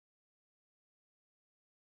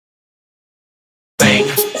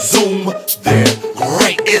Bang, zoom, there.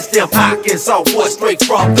 Great, it's them Arkansas boys straight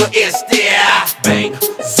from the east there. Bang,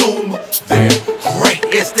 zoom, there. Great,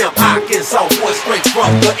 it's them Arkansas boys straight from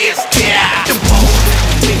the east there. Them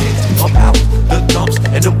boys, I'm out the dumps,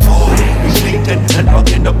 and them boys, we bleeding and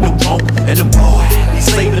rocking up new drunk, and them boys, we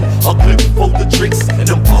saving a clip for the tricks, and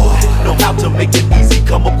them boys know how to make it easy,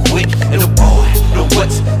 come up quick, and them boys know what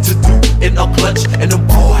to do in a clutch, and them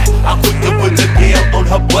boys, I'm quick to put the girl on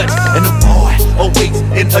her butt, and them boys, wait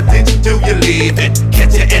in a ditch till you leave it,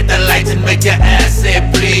 catch you at the lights and make your ass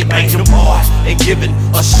bleed, man. Them boys ain't giving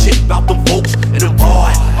a shit about them folks, and them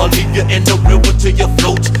boys, I'll leave you in the river till you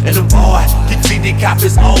float, and them boys, keep CD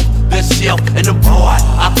copies off the shelf, and them boys,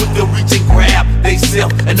 I put them reach and grab they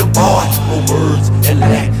self, and them boys, for words and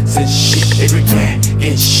lacks and shit, every cat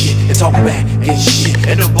and shit, and talk back and shit,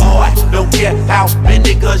 and them boys, don't care how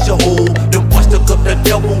many guns you hold, them boys took up the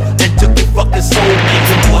devil and took your fucking soul, man.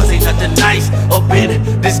 Them boys ain't nothing nice up in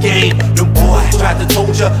this game, them boys tried to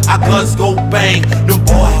told ya our guns go bang, them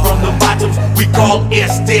boys from the bottoms we call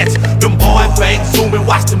estates, them boys bang, zoom and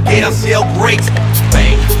watch them girls sell grapes,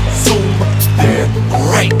 bang, zoom, there,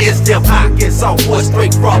 great, it's them Arkansas boys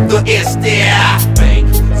straight from the east there, bang,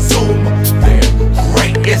 zoom, there,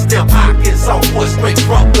 great, it's them Arkansas boys straight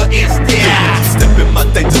from the east there. Step in my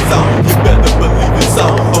danger zone, you better believe it's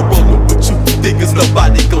on. I'm rolling with you, niggas,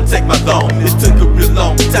 nobody gon' take my throne. It took a real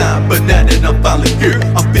long time, but now that I'm finally here,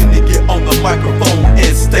 I'm finna get on the microphone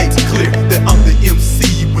and stage clear that I'm the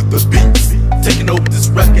MC with the beats. Taking over this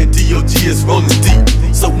rap and DOG is rolling deep.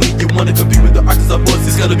 So when you wanna compete with the Arkansas boys,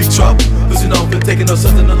 it's gonna be trouble. Cause you know we're taking no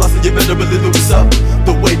shots in the loss, and you better believe what's up.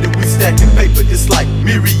 The way that we stacking paper, it's like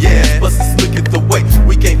myriad buses. Look at the way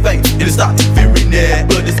we can't fake, and it's not fearing that.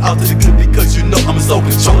 But it's out to the good because you know I'm a soul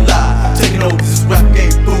controller. Taking over this rap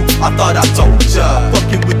game, boo, I thought I told ya.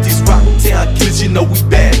 Fucking with these rock town kids, you know we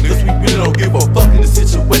bad. Cause we really don't give a fuck, and the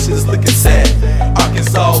situation is looking sad.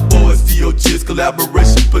 Arkansas boys, DOG's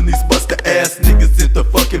collaboration, putting these buster ass niggas into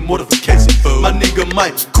fucking mortification. My nigga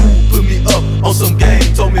Mike Cool put me up on some game,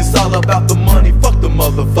 told me it's all about the money, fuck the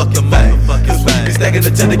motherfucking fame. Cause we be stacking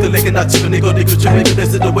the technical, nigga, not chipping, nigga, tripping, nigga,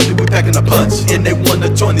 that's the way that we packing a punch. And they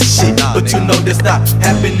wanna join this shit, but you know that's not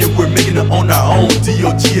happening, we're making it on our own.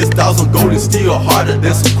 DOG is styles on gold and steel, harder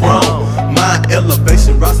than some chrome. My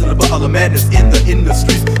elevation, rising above all the madness in the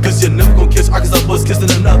streets. Cause you're never gonna catch Arkansas boys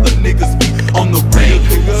kissing another nigga's feet on the ring.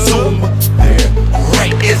 Zoom, there,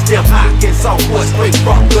 great, it's them Arkansas boys straight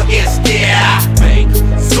from the east there. Bang,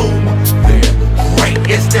 zoom, there, great,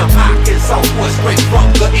 it's them Arkansas boys straight from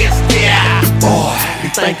the east there. The boy be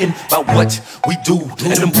thinking about what we do,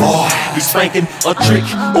 and them boy be spanking a trick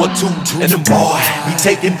or two, and them boy be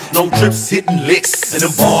taking long trips, hitting licks, and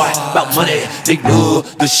them boy about money, they love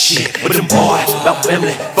the shit, but them boy about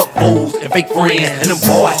family, fuck foes and fake friends, and them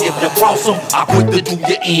boy if you cross them, I quit to do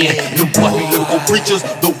you in, and them boy be lyrical preachers,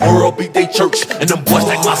 the world be they church, and them boys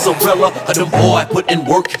like mozzarella, and them boy put in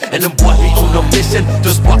work, and them boy be on a mission to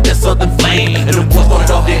spark that southern flame, and them boys started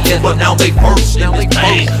off their head, but now they first in this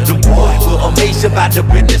thing. Them boys were amazed about the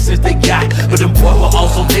businesses they got, but them boys were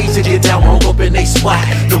also amazed to get down wrong up in they spot.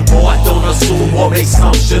 Them boys don't assume or make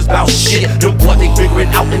assumptions about shit. Them boys they figure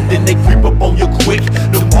it out and then they creep up on you quick.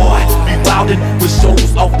 Them boys be wildin' with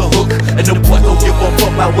shows off the hook, and them boys don't give a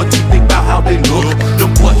fuck about what you think about how they look.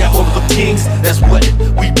 Them boys got one of the kings, that's what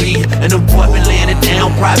we be, and them boys been laying it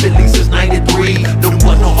down privately since '93. Them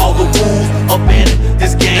boys know all the rules up in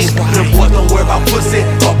this game. Them boys don't worry about pussy,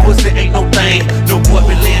 or pussy ain't no thing. Them boys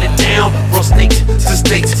been laying it down from state to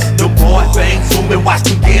state. Them boys bang, zoom and watch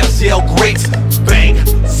them girls sell grapes. Bang,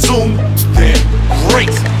 zoom, they're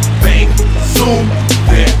great. Bang, zoom,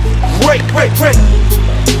 they're great, great, great.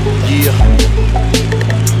 Yeah,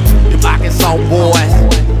 them Arkansas boys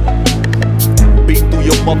beat through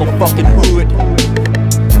your motherfucking hood.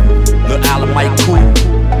 Lil' Allen might cool.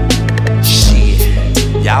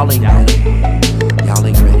 Shit, y'all ain't ready. Y'all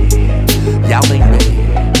ain't ready. Y'all ain't ready.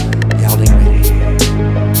 Y'all ain't ready.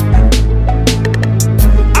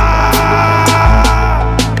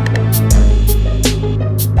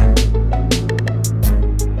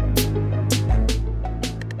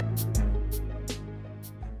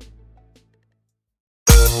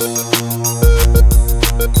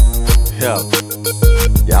 Yeah.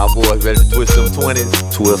 Y'all boys ready to twist them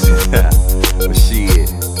 20s? Twist them. But shit,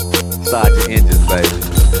 start your engines, baby.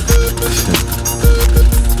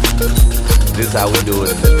 This how we do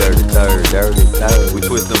it in the dirty third. We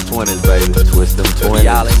twist them 20s, baby. Twist them 20s.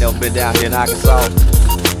 Y'all ain't never been down here in Arkansas?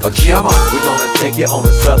 Come on, we're gonna take you on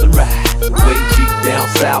a southern ride. Way deep down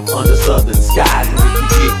south under southern skies. And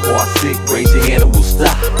if you get car sick, raise your hand and we'll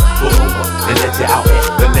stop. Pull over and let you out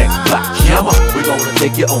at the next block. Come on, we're gonna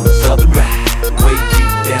take you on a southern ride. Way deep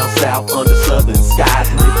down south under southern skies.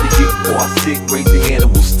 And if you get far sick, raise your hand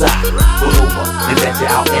and we'll stop. Pull over and let you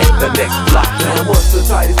out at the next block. Now what's the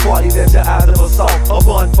tightest party that your eyes ever saw? A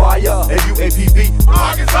bonfire at UAPB,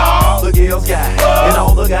 Arkansas. The girls got, and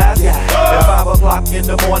all the guys got. At 5 o'clock in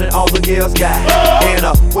the morning, all the girls got. And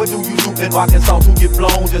what do you do in Arkansas to get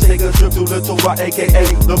blown? Just take a trip to Little Rock, aka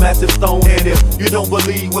the Massive Stone. And if you don't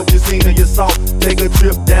believe what you seen in your song, take a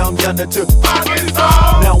trip down yonder to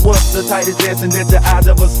Arkansas. Now what's the tightest dancing that your eyes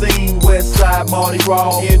ever seen? West Side Mardi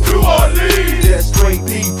Gras in New Orleans. That's straight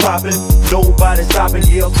P popping, nobody stopping.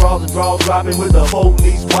 Yells, brawls, and draws dropping with the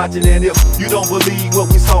police watching. And if you don't believe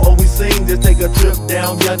what we saw or we seen, just take a trip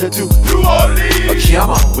down yonder to New Orleans.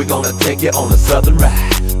 Come on, we're gonna take you on a southern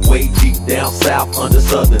ride, way deep down south under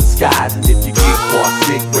southern skies. And if you get far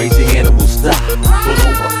sick, raise your hand and we'll stop. Pull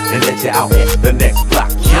over and let you out at the next block.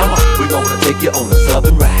 Come on, we're gonna take you on a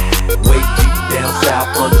southern ride, way deep down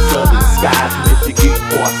south under southern skies. And if you get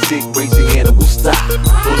far sick, raise your hand and we'll stop.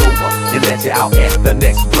 Pull over and let you out at the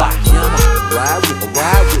next block. Come on, ride with me,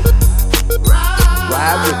 ride with me, ride with me,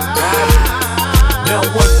 ride with me. Now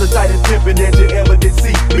what's the tightest pimpin' that you ever did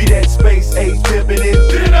see? Be that Space Age pimpin' in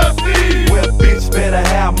Tennessee. Well, bitch better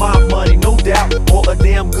have my money, no doubt, or a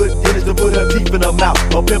damn good dentist to put her teeth in her mouth.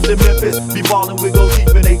 Or pimps in Memphis be ballin' with gold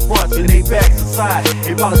teeth in they fronts and they backs inside.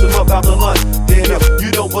 They polish them up after lunch. Then if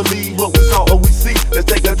you don't believe what we saw or we see, let's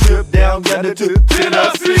take a trip down yonder to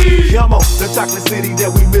Tennessee. Come on, the chocolate city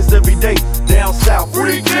that we miss every day. Down south,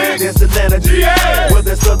 freakin', that's Atlanta, GA. Where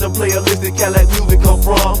that southern playalistic Cadillac music come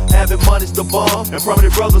from. Having money's the bomb, and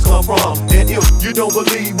prominent brothers come from. And if you don't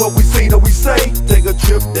believe what we seen or we say, take a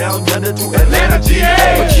trip down yonder to Atlanta,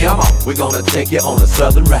 GA. But come on, we're gonna take you on a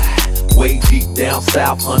southern ride, way deep down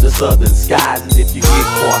south under southern skies. And if you get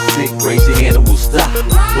far sick, raise your hand and we'll stop.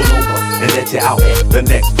 Pull over and let you out at the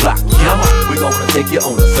next block. Come on, we're gonna take you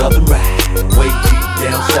on a southern ride, way deep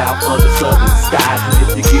down south under southern skies. And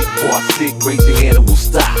if you get far sick, raise your hand and we'll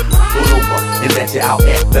stop. Pull over and let you out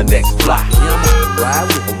at the next block. Come on, ride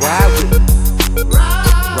with me, ride with me, ride with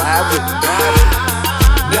me, ride with me.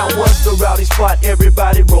 Now what's the rowdy spot?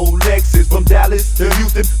 Everybody Rolexes from Dallas to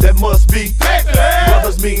Houston, that must be Texas.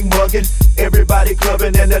 Brothers mean mugging, everybody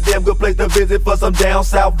clubbing, and a damn good place to visit for some down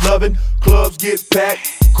south loving. Clubs get packed,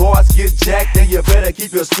 cars get jacked, and you better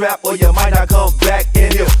keep your strap or you might not come back.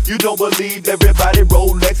 And if you don't believe everybody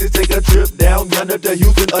Rolexes, take a trip down yonder to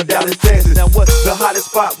Houston or Dallas, Texas. Now what's the hottest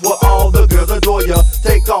spot where all the girls adore ya?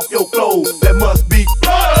 Take off your clothes, that must be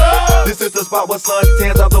Florida. This is the spot where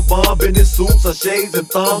suntans are the bomb, in his suits or shades and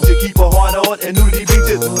thumbs. You keep a heart on, and nudity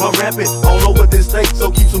beaches are rampant all over this state.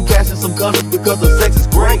 So keep some cash and some condoms because the sex is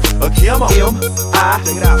great. Come on, M-I,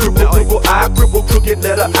 triple I, triple crooked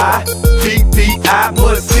letter I, P-P-I,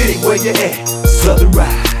 Mud City, where you at? Southern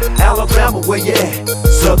Ride. Alabama, where you at?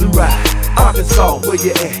 Southern Ride. Arkansas, where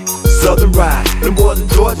you at? Southern Ride. And Northern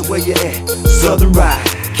Georgia, where you at? Southern Ride.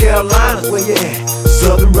 Carolinas, where you at?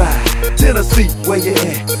 Southern Ride. Tennessee, where you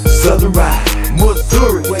at? Southern Ride.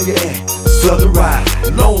 Missouri, where you at? Southern Ride.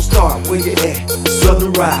 Lone Star, where you at?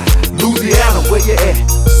 Southern Ride. Louisiana, where you at?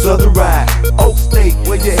 Southern Ride. Oak State,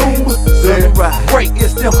 where you at? Southern Ride. Great,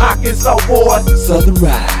 it's them Arkansas boys. Southern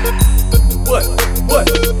Ride. What?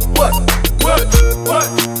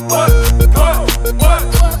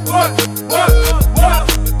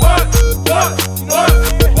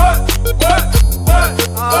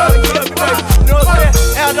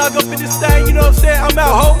 Dog up in this thing, you know what I'm saying? I'm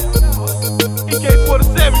out, ho.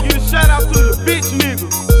 EK47, give a shout out to the bitch nigga.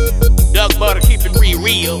 Duck butter, keep it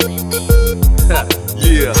real.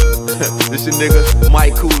 Yeah, this your nigga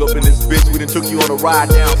Mike Cool up in this bitch. We done took you on a ride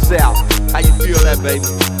down south. How you feel that, baby?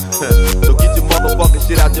 So get your motherfucking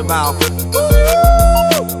shit out your mouth.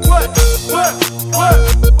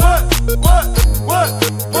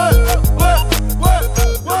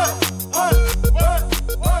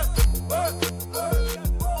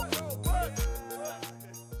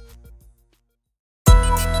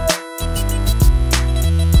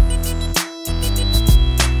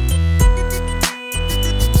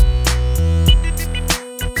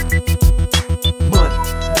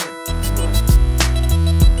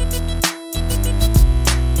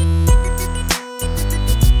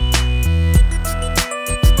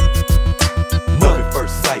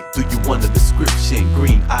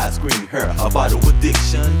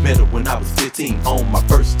 On my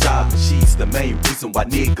first job, and she's the main reason why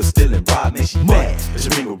niggas still in rob. Man, she mad, she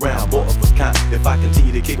ring around, more of a kind. If I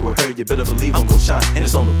continue to kick with her, you better believe I'm gon' shine. And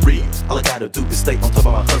it's on the real. All I gotta do is stay on top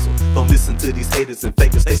of my hustle. Don't listen to these haters and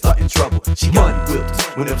fakers, they start in trouble. She got me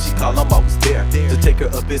whipped. Whenever she call, I'm always there to take her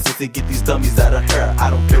a business and get these dummies out of her. I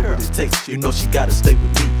don't care what it takes, you know she gotta stay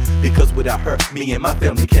with me. because without her, me and my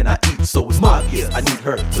family cannot eat. So it's obvious I need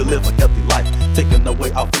her to live a healthy life, taking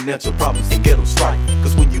away all financial problems and ghetto strife.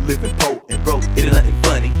 Cause when you live in poor and broke, it ain't nothing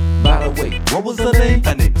funny. By the way, what was her name?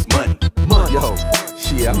 Her name is Money. Yo,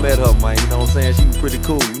 shit, I met her, man. You know what I'm saying? She was pretty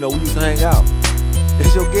cool. You know, we used to hang out.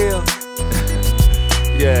 It's your girl?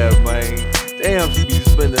 Yeah, man. Damn, she be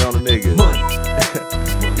spending it on a nigga.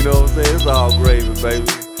 You know what I'm saying? It's all gravy, baby.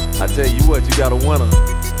 I tell you what, you got a winner.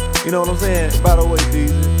 You know what I'm saying? By the way,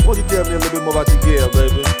 DZ, why don't you tell me a little bit more about your girl,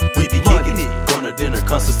 baby? We be kicking it, going to dinner,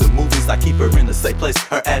 concerts and movies. I keep her in a safe place,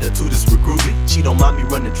 her attitude is real groovy. She don't mind me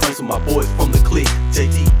running trains with my boys from the clique.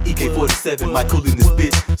 JD, EK47, my cool in this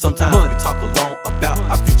bitch. Sometimes we talk alone about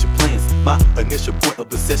our future plans. My initial point of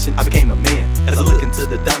possession, I became a man. As I look into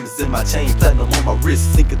the diamonds in my chain, platinum on my wrist,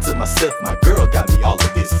 thinking to myself, my girl got me all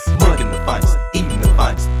of this. Drinking the finest, eating the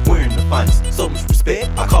finest, wearing the finest. So much respect,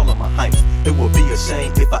 I call her my highness. It would be a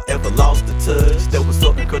shame if I ever lost the touch. That was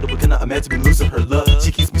so incredible, cannot imagine me losing her love.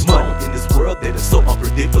 She keeps me strong in this world that is so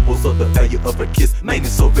unpredictable. So the value of her kiss, man,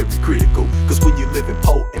 is so very critical. Cause when you live in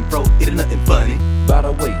poor and broke, it ain't nothing funny. By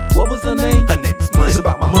the way, what was her name? Her name is Money. It's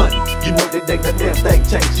about my money. You know that ain't a damn thing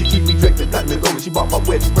changed. She keep me drinking platinum gold. She bought my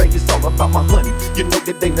wedding ring. It's all about my money. You know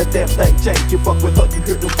that ain't a damn thing changed. You fuck with her, you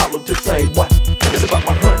hear them hollow just say what? It's about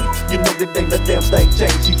my money. You know that ain't a damn thing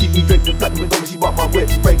changed. She keep me drinking platinum gold. She bought my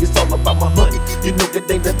wedding ring. It's all about my money. You know that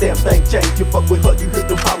ain't a damn thing changed. You fuck with her, you hear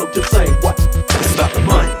them hollow just say what? It's about the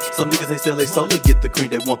money. Some niggas they sell their soul to get the cream.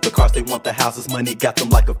 They want the cars, they want the houses. Money got them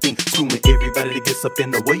like a fiend. Screwing everybody that gets up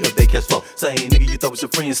in the way of their cash flow. Saying nigga you thought was your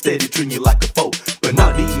friend, steady treating you like a foe. But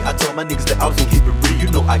not me, I told my niggas that I was gonna keep it real.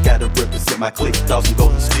 You know I gotta represent my clique, dogs and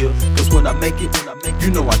golden steel. Cause when I make it,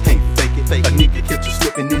 you know I can't fake it. A nigga catch you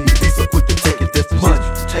slipping in your feet, so quick to take it. That's the money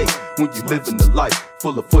you take when you living the life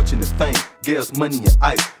full of fortune and fame, girls, money and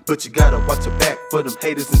ice. But you gotta watch your back for them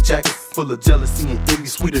haters and jackets full of jealousy and envy,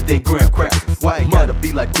 sweeter than graham crackers. Why it gotta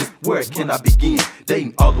be like this? Where can I begin?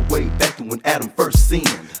 Dating all the way back to when Adam first seen.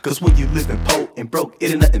 Cause when you live in poor and broke,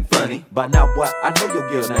 it ain't nothing funny. By now, what? I know your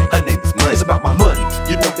girl name. Her name is Money. It's about my money.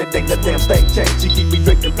 You know that ain't a damn thing changed. She keep me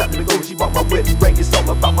drinking platinum gold. She bought my wedding ring. It's all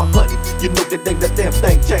about my money. You know that ain't a damn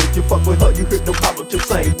thing changed. You fuck with her, you hear them hollow just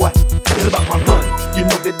say what? It's about my money. You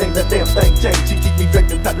know that ain't a damn thing changed. She keep me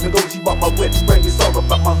drinking platinum gold. She bought my wedding ring. It's all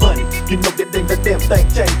about my money. You know that ain't a damn thing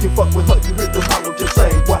changed. You fuck with her, you hear them hollow just say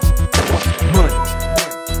what? Money.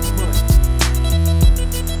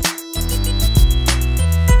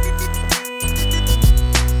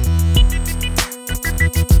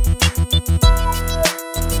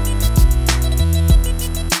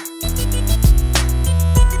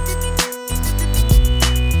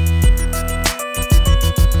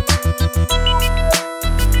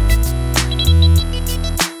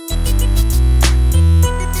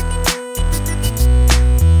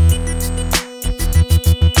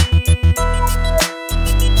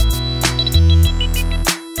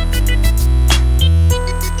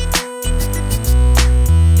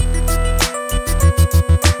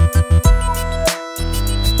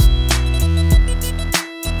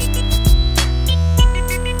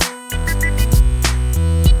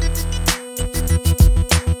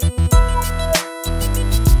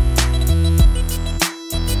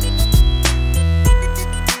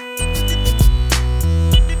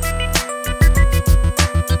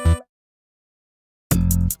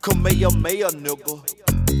 Kamehameha, nigga.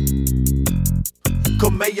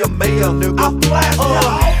 Kamehameha, nigga. I blast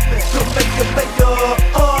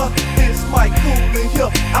Kamehameha, it's my cool in here.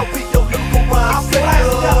 I'll be your little rhyme singer.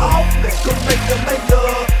 Kamehameha,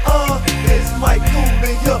 it's my cool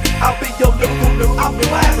in here. I'll be your little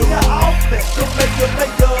Kamehameha,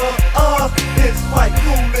 it's my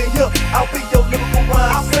cool in here. I'll be your little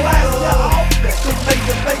rhyme singer.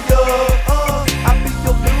 Kamehameha, I'll be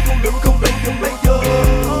your little Kamehameha.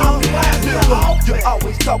 You're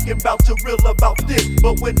always talking about you're real about this,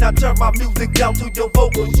 but when I turn my music down to your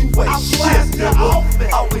vocals, you ain't shit,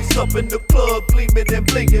 nigga. Always up in the club, gleaming and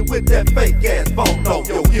blinging with that fake ass phone on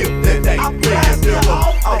your hip that ain't ringing,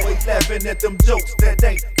 nigga. Always laughing at them jokes that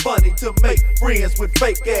ain't funny to make friends with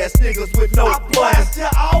fake ass niggas with no money.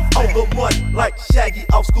 On the one like Shaggy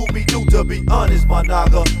off Scooby-Doo, to be honest, my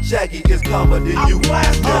nigga, Shaggy is calmer than you,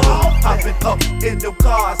 nigga. I've been up in them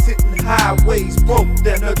cars, hitting highways, broke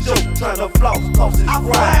than a joke, trying to floss, cause it's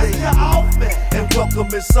Friday. And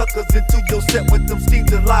welcoming suckers into your set with them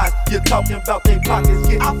schemes and lies. You're talking about they pockets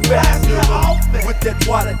getting fat, nigga. With that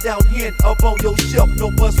water down here up on your shelf, no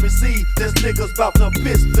bus received. There's niggas about to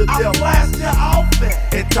piss to death.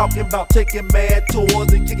 And talking about taking mad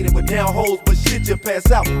tours and kicking it with down holes, but shit you pass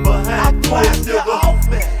out behind doors,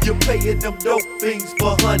 nigga. You're paying them dope things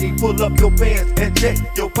for honey. Pull up your pants and check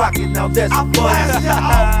your pocket, now that's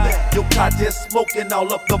money. I just smoking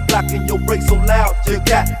all up the block and your brake so loud you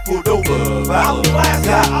got pulled over by a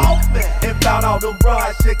cop. And about all them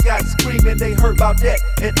bras you got screaming, they heard about that.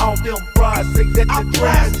 And all them bras say that you're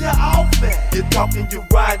dreaming. You're talking, you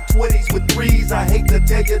ride 20s with 3s. I hate to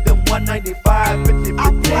tell you them 195 and if you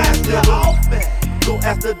blast you off, man. Go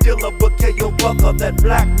ask the dealer, but can you buck up that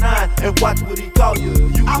black 9 and watch what he call you?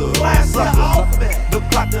 You a sucker. The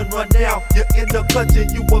clock done run down, you in the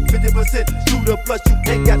clutching, you a 50% shooter, plus you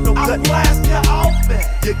ain't got no cut.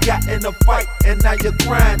 You got in a fight and now you're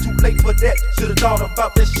crying. Too late for that. Should've thought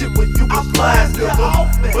about that shit when you was blind,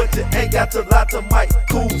 but you ain't got to lie to Mike.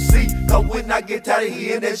 Cool, see, cause when I get tired of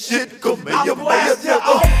hearing that shit, go make your mayor,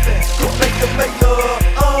 go make your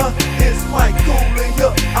mayor. It's Mike Cool in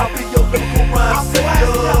here. I'll be your lyrical rhyme sayer.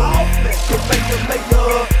 Go make your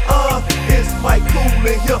mayor. It's Mike Cool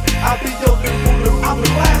in here. I'll be your lyrical rhyme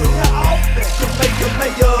sayer. Go make your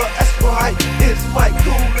mayor. That's right. It's Mike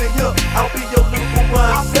Cool in here. I'll be your lyrical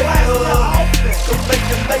rhyme sayer. Go make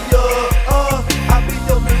your mayor. I'll be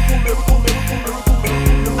your lyrical.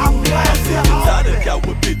 I'm sick and tired of y'all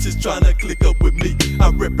with bitches tryna click up with me. I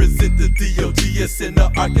represent the DOGS in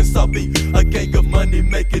the Arkansas beat. A gang of money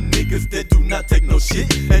making niggas that do not take no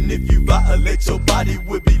shit. And if you violate, your body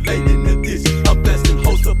will be laid in the ditch. I'm blasting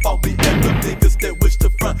hoes up off me and the niggas that wish to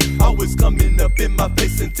front. Always coming up in my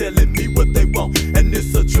face and telling me what they want. And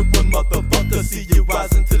it's a trip when motherfuckers see you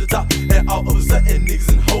rising to the top. And all of a sudden niggas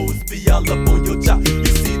and hoes be all up on your job. You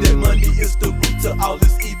see that money is the root to all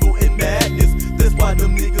this evil and madness. That's why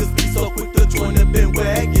them niggas be so quick to join the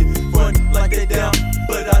bandwagon. Run like they down,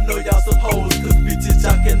 but I know y'all some hoes. Cause bitches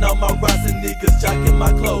jocking on my rides and niggas jocking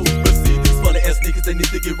my clothes. But see these funny ass niggas, they need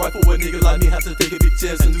to get right for a nigga like me. Have to take a big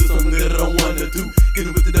chance and do something that I don't wanna do.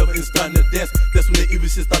 Getting with the devil and starting to dance. That's when the evil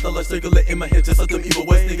shit start to like circulate in my head. Just like them evil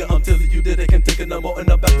ways, nigga. I'm telling you that they can't take it no more. And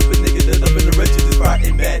I'm about to be nigga that up in the wretched is pride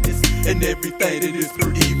and madness. And everything that is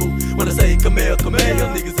pure evil. When I say come here, y'all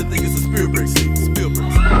niggas that think it's a Spielberg shit. Spielberg.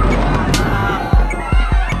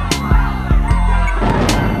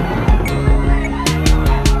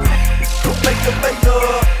 Make your mayor,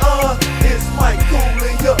 it's Mike Cool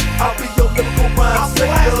in here. I'll be your lyrical rhyme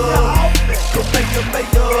sayer. Go make your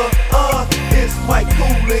mayor, it's Mike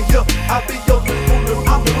Cool in here. I'll be your lyrical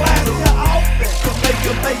rhyme sayer. Go make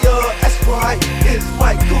your mayor, that's right, it's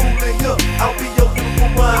Mike Cool in here. I'll be your lyrical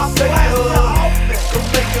rhyme sayer. Go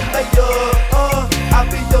make your mayor, I'll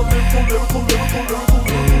be your lyrical.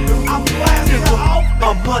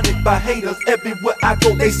 I'm hunted by haters everywhere I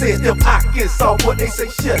go. They say it's them Arkansas, but they say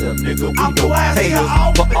shut up, nigga. We no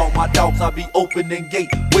haters. For all my dogs, I be opening gate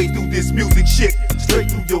way through this music shit, straight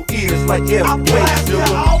through your ears like airways,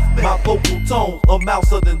 nigga. My vocal tone, a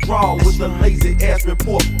mouse of the draw with a lazy ass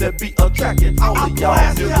report that be attracting all of y'all,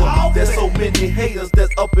 nigga. There's so many haters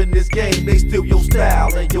that's up in this game. They steal your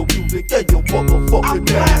style and your music and your motherfucking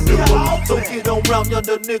name, nigga. So get on round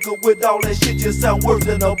yonder, nigga, with all that shit. You sound worse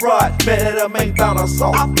than a bride. Man, that ain't bound a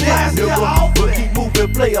soft dick, nigga. But keep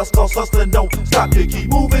moving, players, cause hustling don't stop. You keep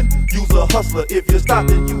moving, use a hustler. If you stop,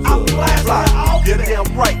 then use a fly. You're damn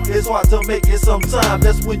right, it's hard to make it sometime.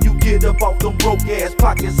 That's when you get up off them broke ass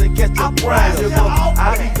pockets and catch a grind, nigga.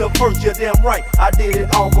 I be the first, you're damn right. I did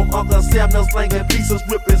it all from Uncle Sam, the slinging pieces,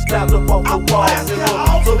 ripping slabs up off the wall,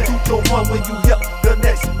 nigga. So you don't run when you help the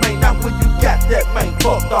next man, not when you got that man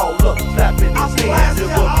fucked all up, slapping his hands,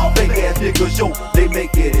 nigga. Fake ass niggas, yo, they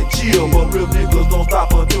make it and chill, but real niggas don't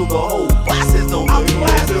stop until the whole process on the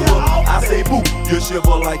nigga. I say boo, you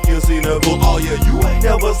shiver like you seen a go. Oh yeah, you ain't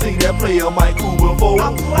never seen that player Mike Cool before,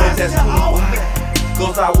 but that's cool.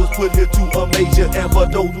 Cause I was put here to a major, and for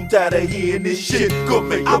those who tired of hearing this shit, go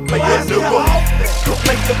make a mayor, nigga. Go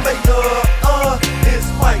make a mayor, it's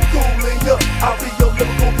Mike Cool in here. I'll be your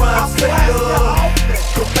lyrical rhyme sayer.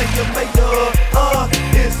 Go make a mayor,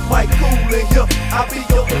 it's Mike Cool in here. I'll be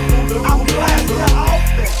your lyrical rhyme sayer.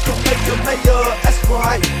 Go make a mayor, that's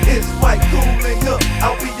right, it's Mike Cool in here.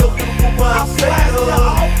 I'll be your lyrical rhyme sayer.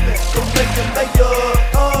 Go make a mayor,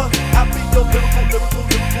 I'll be your lyrical.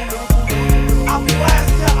 I'm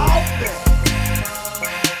blasting you off there.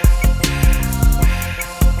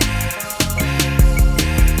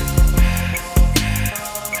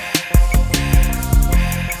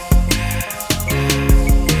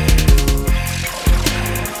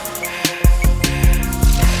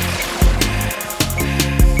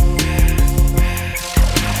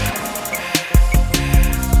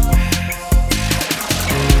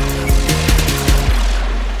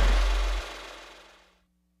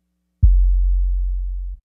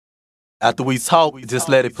 After we talk, just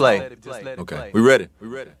let it play. Okay, we ready.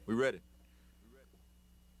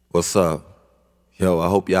 What's up? Yo, I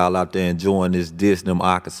hope y'all out there enjoying this them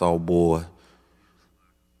Arkansas boy.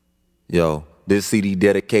 Yo, this CD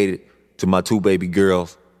dedicated to my two baby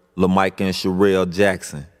girls, LaMicah and Sherelle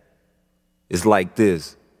Jackson. It's like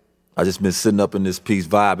this. I just been sitting up in this piece,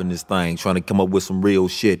 vibing this thing, trying to come up with some real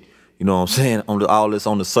shit. You know what I'm saying? All this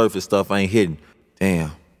on the surface stuff ain't hidden.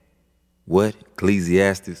 Damn. What?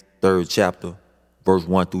 Ecclesiastes, 3rd chapter, verse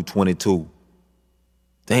 1 through 22.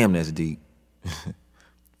 Damn, that's deep.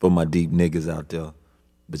 For my deep niggas out there.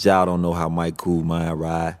 But y'all don't know how my cool mind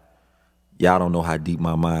ride. Y'all don't know how deep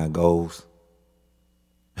my mind goes.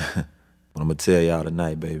 But I'm gonna tell y'all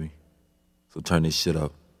tonight, baby. So turn this shit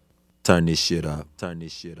up. Turn this shit up. Turn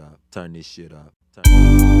this shit up. Turn this shit up.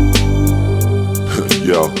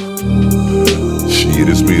 Yo, shit,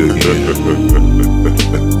 it's me again.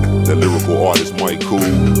 That lyrical artist Mike Cool.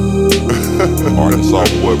 Artist off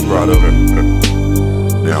boy product.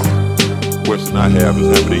 Now, question I have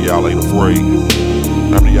is how many of y'all ain't afraid?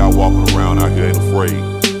 How many of y'all walking around out here ain't afraid?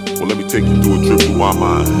 Well, let me take you through a trip through my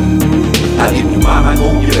mind. I need your mind,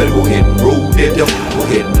 you better go ahead and roll that dope. Go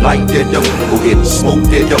ahead and light that dope. Go ahead and smoke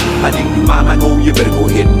that dope. I need your mind, you better go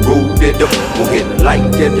ahead and roll that dope. Go ahead and light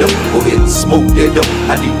that dope. Go ahead and smoke that dope.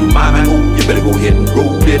 I need your mind, you better go ahead and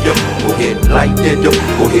roll that dope. Go ahead and light that dope.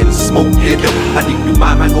 Go ahead and smoke that dope. I need your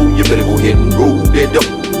mind, you better go ahead and roll that dope.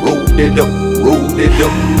 Roll that dope. Roll that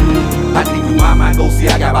dope. I need your mind, see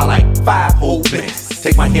I got about like 5 whole minutes.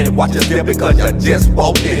 Take my hand and watch your step because you just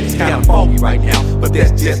walked in. It's kinda foggy right now, but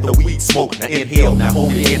that's just the weed smoke. Now inhale, now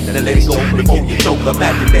hold it in, and let it go before you choke.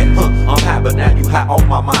 Imagine that, I'm high, but now you high off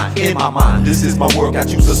my mind. In my mind, this is my work, got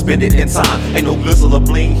you suspended in time. Ain't no glistle or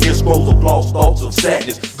bling, here scrolls of lost thoughts of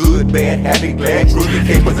sadness. Good, bad, happy, glad, truly,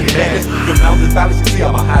 capers, and madness. Your mountains, valleys, you see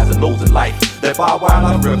all my highs and lows in life. That fire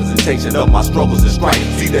wildlife representation of my struggles and strife.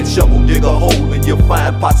 See that shovel dig a hole and you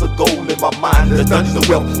find pots of gold in my mind. The dungeons of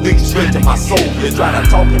wealth lead straight to my soul. You try to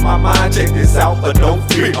talk in my mind, check this out, but don't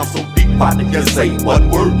fear. I'm so deep, partner, you say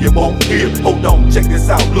one word you won't hear. Hold on, check this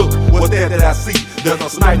out, look, what's there that I see? There's a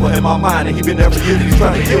sniper in my mind and he been every year that he's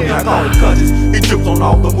trying to kill me. I call him conscious. He trips on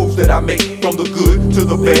all the moves that I make. From the good to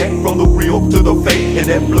the bad, from the real to the fake. And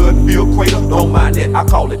that blood-filled crater, don't mind that, I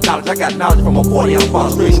call it knowledge. I got knowledge from a 40-ounce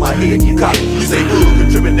bottle straight in my head, you caught it. You say,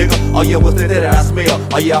 contribute nigga, oh yeah, what's that I smell?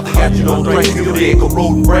 Oh yeah, I forgot you don't drink, still dead,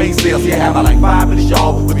 corroding brain cells. Yeah, I have like 5 minutes,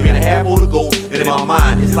 y'all, with 3.5 more to go. And in my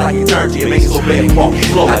mind, it's like eternity, it makes it so bad, walking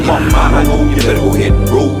slow. I walk my mind, you better go ahead and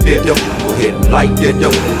roll that dope. Go ahead and light that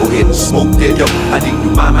dope. Go ahead and smoke that dope. I need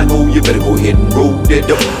your mind, you better go ahead and roll that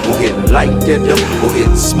dope. Go ahead and light that dope. Go ahead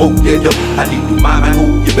and smoke that dope. I need your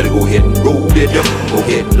mind, you better go ahead and roll that dope. Go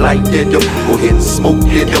ahead and light that dope. Go ahead and smoke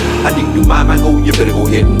that dope. I need your mind, you better go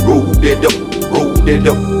ahead and roll that dope. Roll that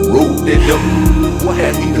dope. Roll that dope. What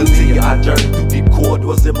has me continue our journey through deep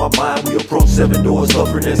corridors in my mind? We approach 7 doors,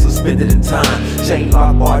 suffering and suspended in time. Chain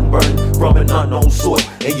locked, barred and burned from an unknown source.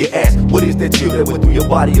 And you ask, what is that chill that went through your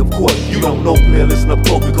body? Of course, you don't know, player, listen up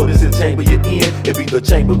close, because it's the chamber you're in. It be the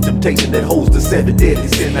chamber of temptation that holds the 7 deadly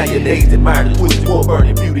sin. Now your days admired and twisted for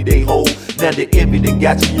burning beauty they hold. Now the envy that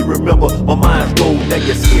got you remember my mind's gold. Now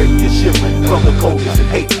you're scared, you're shivering from the coldness and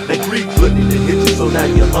hate. That greed blooded to hit you, so now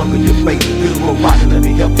you're hunger your face. This real rocket, let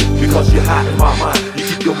me help you, because you're hot in my mind. You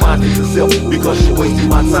keep your mind to yourself, because you're wasting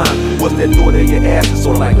my time. What's that door that your ass is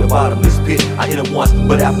sort of like the bottomless pit? I hit it once,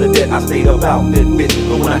 but after that I stayed about that bitch.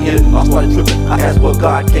 But when I hit it, I started tripping. I asked where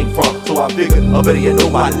God came from, so I figured I better get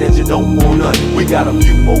nobody that you don't want none. We got a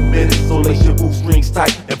few more minutes, so lace your bootstrings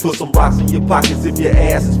tight and put some rocks in your pockets if your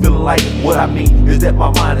ass is feeling like it. What I mean is that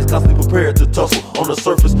my mind is constantly prepared to tussle. On the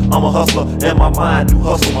surface, I'm a hustler, and my mind do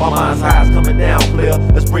hustle. My mind's high is coming down, player.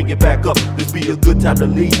 Let's bring it back up. This be a good time to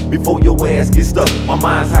leave before your ass gets stuck. My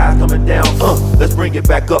mind's high is coming down, let's bring it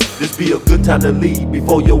back up. This be a good time to leave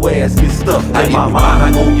before your ass gets stuck. I need my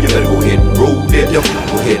mind, you better go ahead and roll that dope.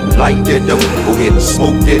 Go ahead and light that dope. Go ahead and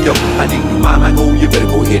smoke that dope. I need your mind, you better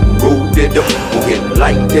go ahead and roll that dope. Go ahead and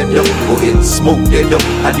light that dope. Go ahead and smoke that dope.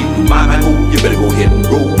 I need your mind, you better go ahead and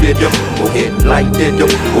roll that dope. Go ahead and light that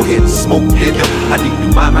dope. Go ahead and smoke that dope. I need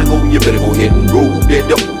your mind, you better go ahead and roll that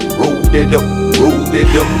dope. Roll that dope. Roll that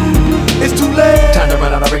dope. It's too late. Time to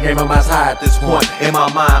run out of ring, my mind's high at this point. In my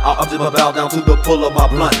mind, I'll up to my bow down to the pull of my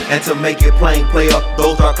blunt. And to make it plain, player,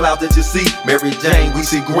 those dark clouds that you see, Mary Jane, we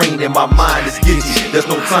see green, and my mind is giddy. There's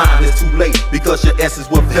no time, it's too late, because your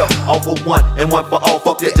essence will felt. All for one, and one for all.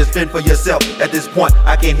 Fuck that, just fend for yourself. At this point,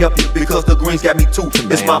 I can't help you, because the greens got me too.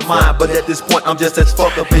 It's my mind, but at this point, I'm just as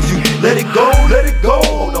fucked up as you. Let it go, let it go.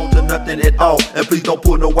 Hold on to nothing at all, and please don't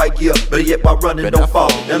pull no white gear. Better yet, by running, don't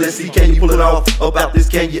fall. Now let's see, can you pull it off? About this,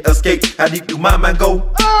 can you escape? How deep do my mind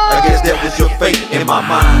go? I guess that was your fate in my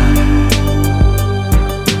mind.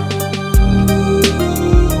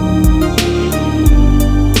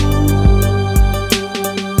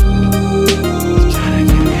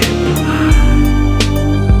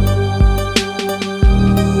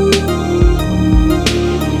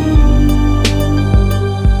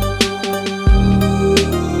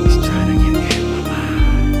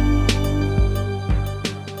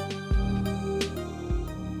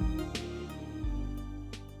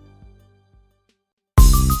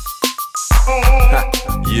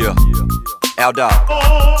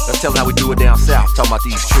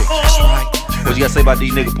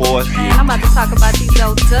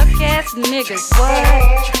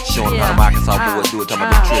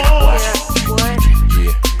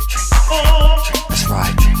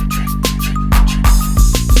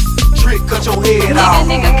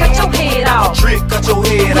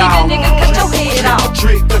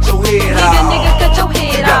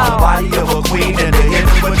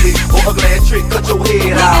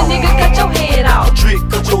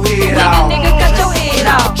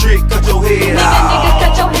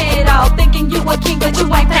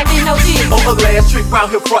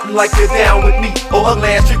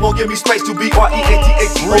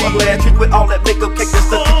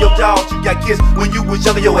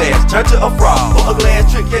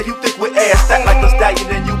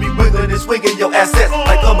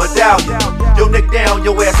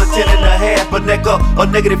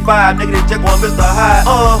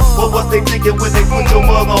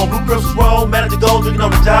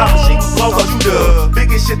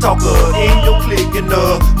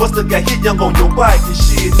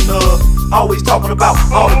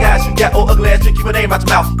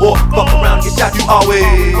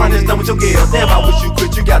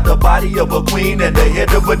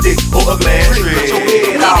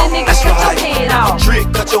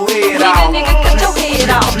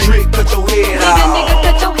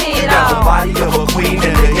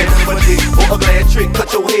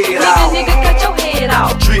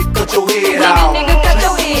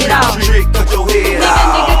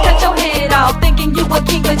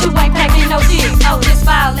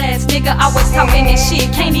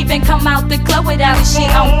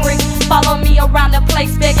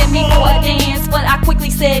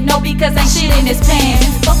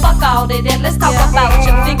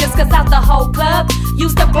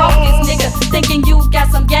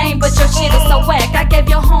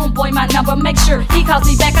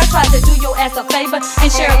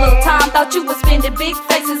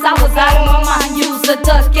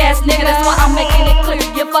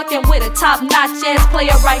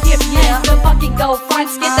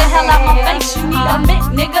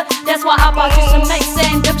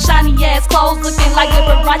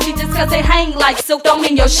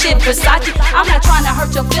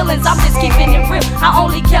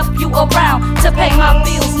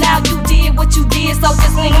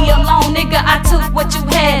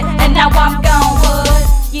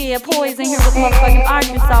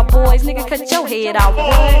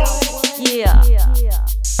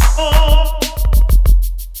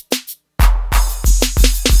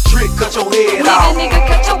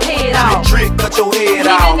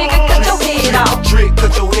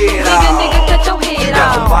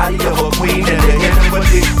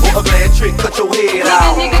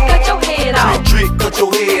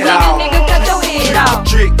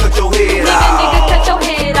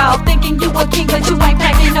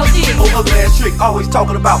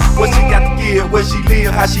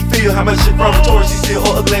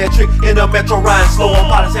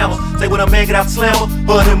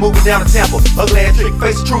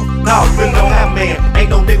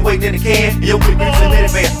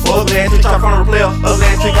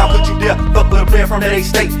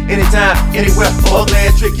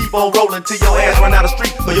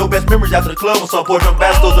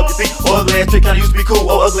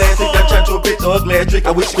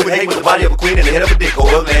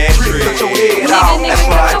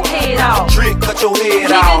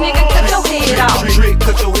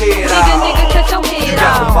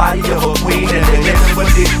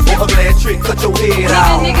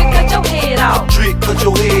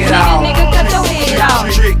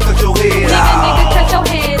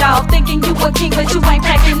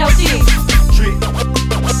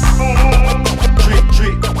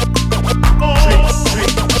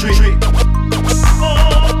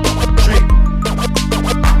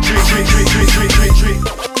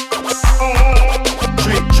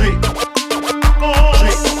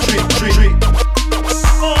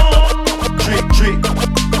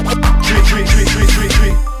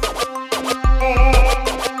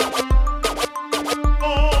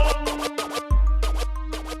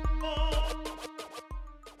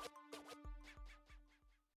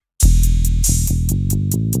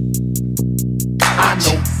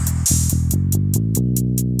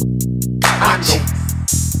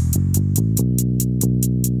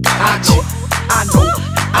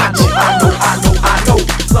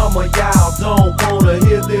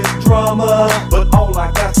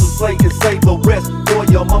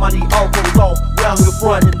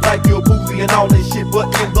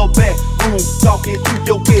 room, talking to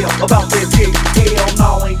your girl about that dick. Hell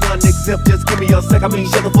no, ain't none exempt, just give me a sec, I mean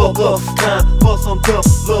shut the fuck up. Time for some tough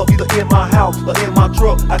love, either in my house or in my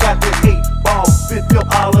truck. I got this 8-ball, fit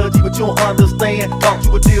biology, but you don't understand. Thought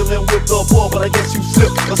you were dealing with the boy, but I guess you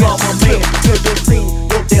slipped, cause I'm a man. Just seen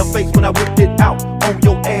your damn face when I whipped it out on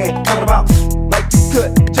your ass. Talking about like you cut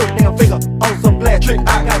your damn finger on some glass trick.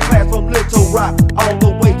 I got class from Little Rock all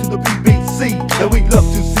the way to the BBC, and we love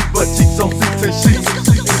to see butt cheeks on seats and sheets.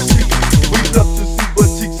 We love to see butt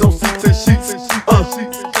cheeks on seats and sheets.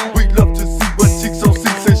 We love to see butt cheeks on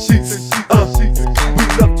seats and sheets. We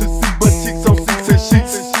love to see butt cheeks on seats and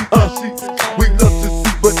sheets. We love to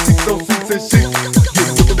see butt cheeks on seats and sheets.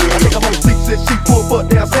 I think I'm on seats and sheets for a butt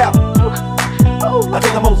down south. I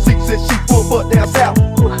think I'm on seats and sheets for a butt down south.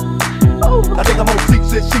 I think I'm on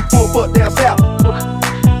seats and sheets for a butt down south.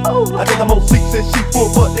 I think I'm on seats and sheets for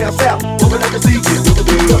a butt down south. Over at the sea,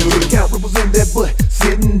 count represent that butt.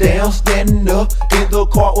 Sitting down, standing up, in the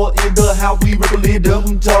car or in the house, we ripple it up.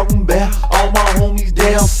 I'm talking about all my homies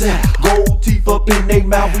down south. Gold teeth up in they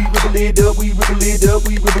mouth, we ripple it up, we ripple it up,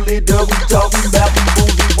 we ripple it up. We talking about we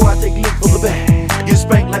boozy, boy, I take licks from the back. Get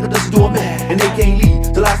spanked like a dusty doormat, and they can't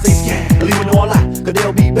leave till I say scat. I leave it no lie, cause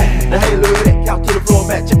they'll be back. Now hey, look at that, out to the floor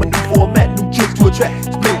mat, check my new format, new tricks to attract.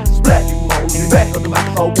 Split, splat, you can all lean back on the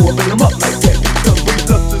microphone, boy, bring them up like that. We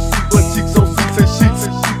love to see butt cheeks on seats and sheets.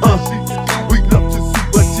 We love to see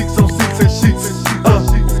butt cheeks on seats and sheets. We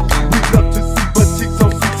love to see butt cheeks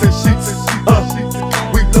on seats and sheets.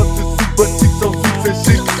 We love to see butt cheeks on seats and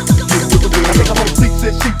sheets. I think I'm on seats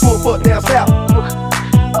and sheets for a butt down south.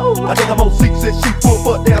 I think I'm on seats and sheets for a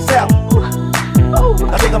butt down south.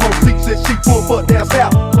 I think I'm on seats and sheets for a butt down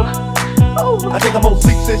south. I think I'm on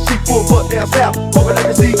seats and sheets for a butt down south. Over like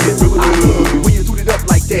the sea get when you toot it up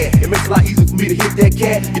like that, it makes it a lot easier for me to hit that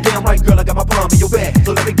cat. You're damn right, girl, I got my palm in your back.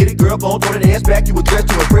 So let me get it, girl, go on, throw that ass back. You were dressed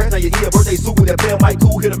to impress, now you eat a birthday suit with that bell mic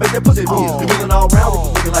cool, here to make that pussy move. You're moving all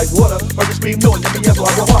around, it's looking like water. Or just scream no and let me yes, so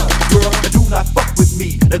I go hard. Girl, and do not fuck with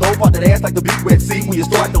me. They go part that ass like the big red sea. When you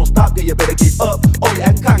start, don't stop, then you better get up. Oh, you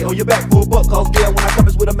acting cocky on your back for a buck, cause girl, when I come,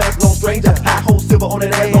 it's with a mask, long stranger. High hole silver on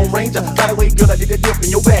that ass, long ranger. By the way, girl, I did that dip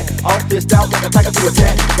in your back. All pissed out like a tiger to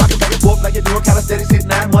attack. Rockin' back and forth like you're doing calisthenics. Hit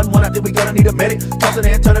 911, I think we gonna need a medic. Tossing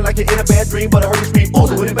and turning like you're in a bad dream, but I heard you scream, oh,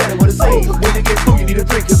 so it better what it say. When you get through, you need a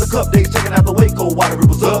drink, here's a cup, they checking out the way, cold water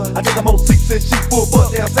ripples up. I think I'm on seats and sheets for a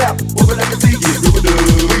butt down south. Over like the sea, yeah, we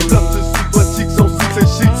love to see butt cheeks on seats and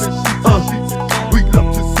sheets. We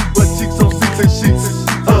love to see butt cheeks on seats and sheets.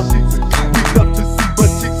 We love to see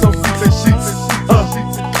butt cheeks on seats and sheets.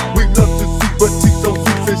 We love to see butt cheeks on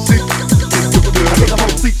seats and sheets. I think I'm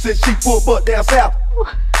on seats and sheets for a butt down south.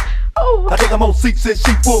 I think I'm on seats and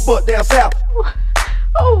sheets for a butt down south.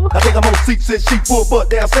 I think I'm on seats and sheets for a butt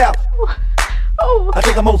down south. I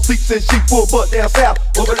think I'm on seats and sheets for a butt down south.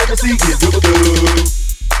 Over like the sea get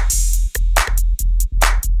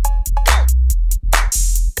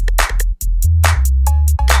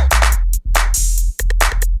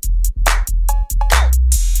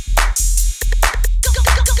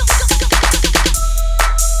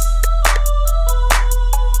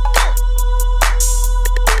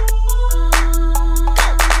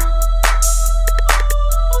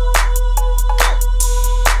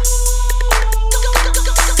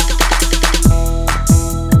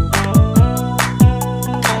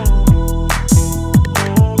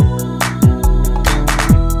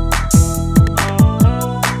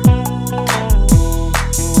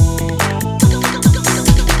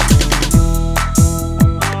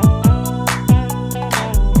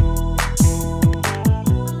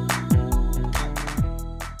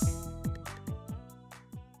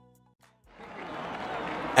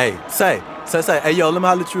Hey, say, hey, yo, let me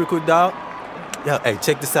holler at you real quick, dog. Yo, hey,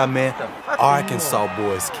 check this out, man. Arkansas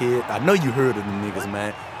boys, kid. I know you heard of them niggas,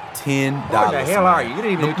 man. $10. Who the hell are you? You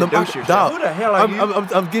didn't even introduce yourself. Who the hell are you?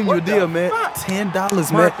 I'm giving you a deal, man.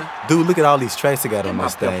 $10, man. Dude, look at all these tracks I got on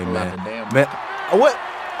this thing, man. Man, what?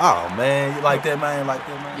 Oh, man, you like that, man? Like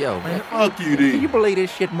that, man? Yo, man, Fuck you, then. Can you believe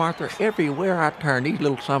this shit, Martha? Everywhere I turn, these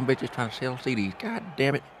little sumbitches trying to sell CDs. God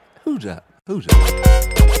damn it. Who's up? Who's up?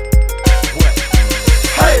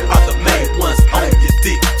 Hey, are the main ones on your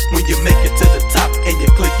dick when you make it to the top and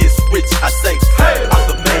your click is rich? I say, hey, are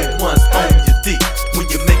the main ones on your dick when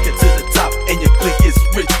you make it to the top and your click is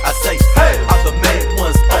rich? I say, hey, are the main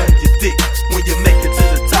ones on your dick when you make it to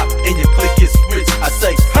the top and your click is rich? I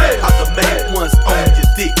say, hey, are the main ones on your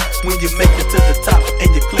dick when you make it to the top and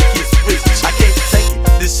your click is rich? I can't take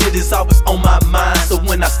it. This shit is always on my mind, so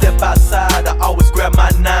when I step outside, I always grab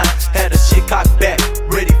my 9. Had a shit cocked back,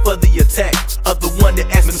 ready for the attack of the one that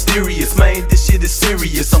acts mysterious. Man, this shit is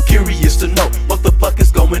serious. I'm curious to know what the fuck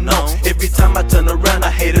is going on. Every time I turn around,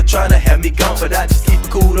 I hate her trying to have have me gone, but I just keep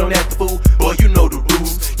it cool, don't act the fool. Boy, you know the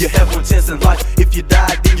rules. You have one chance in life, if you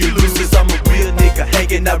die, then you lose. Cause I'm a real nigga,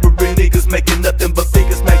 hanging out with real niggas, making nothing but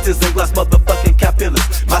figures, matches and glass, motherfucking capillars.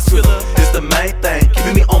 My thriller is the main thing,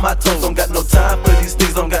 keeping me on my toes. Don't got no time for these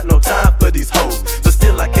things, don't got no time for these hoes. But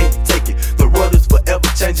still I can't take it, the world is forever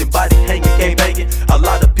changing, body hanging, gang banging. A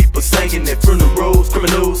lot of people singing at funerals,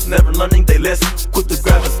 criminals never learning they lesson. Quick to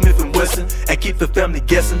grab a Smith & Wesson and keep the family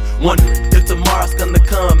guessing, wondering if tomorrow's gonna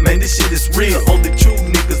come. Man, this shit is real, only true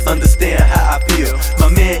niggas understand how I feel. My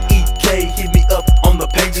man EK hit me up on the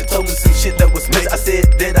page and told me some shit that was messed. I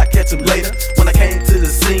said that I catch him later. When I came to the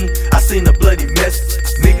scene, I seen a bloody mess.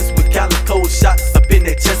 Niggas with calico shots up in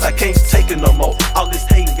their chest. I can't take it no more. All this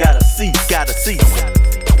hating gotta cease, gotta cease.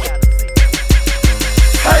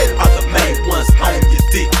 Hey, are the main ones on your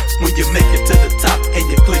dick when you make it to the top and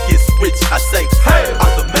your clique is rich? I say, hey,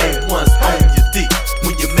 are the main ones on your dick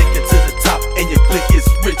when you make it to the top and your clique is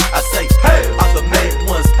rich? I say, hey, are the main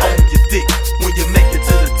ones on your dick when you make it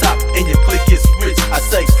to the top and your clique is rich? I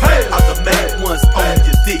say, hey, are the main ones on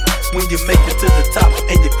your dick when you make it to the top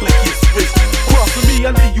and your clique is rich? Crossing me,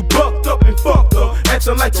 I leave you bucked up and fucked up,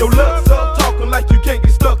 acting like your luck's up, talking like you can't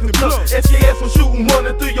get stuck in blood. SKS from shooting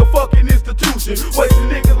running through your fucking institution, wasting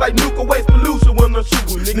niggas like nuclear waste pollution when I'm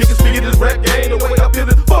shooting. Niggas figure this rap game the way I feel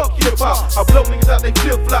it. Fuck hip hop. I blow niggas out they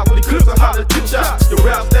flip flop with the clips of how to tip shot. Your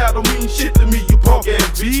rap style don't mean shit to me, you punk ass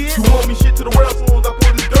bitch. You want me shit to the world soon as I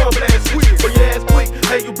put this dumb ass quick. But your ass quick,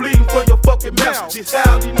 hey you bleeding from your fucking mouth. This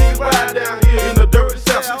how these niggas ride down here in the dirty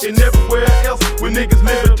south and everywhere else where niggas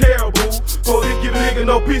living terrible. Police give a nigga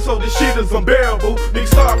no peace, so this shit is unbearable. Niggas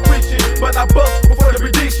start preaching, but I bust before the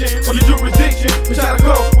prediction on your jurisdiction. We try to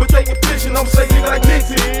come with taking fiction. I'm saying nigga like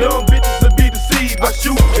Nixon. Dumb bitches to be deceived by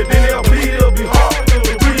shoot, and then they'll bleed. It'll be hard to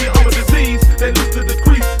breathe. I'm a disease that used to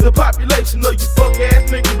decrease the population of you fuck ass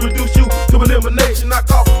niggas. Reduce you to elimination. I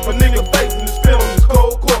call a nigga face and spit on this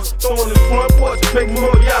cold corpse, throwing his front porch, make me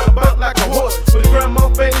more y'all about like a horse. But the grandma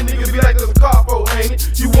fainting, niggas be like there's a car for, ain't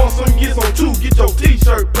it? You want some, get some too, get your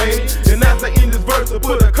t-shirt painted. And after in this verse, I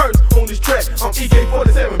put a curse on this track. I'm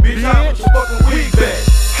EK47, bitch, I put your fucking wig back.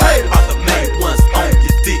 Hey, are the main ones on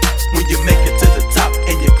your dick when you make it to the top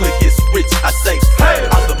and your clique is rich? I say, hey,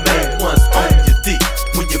 are the main ones on your dick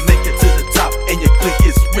when you make it to the top and your clique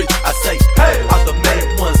is rich? I say, hey, are the main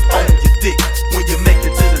ones on your dick when you make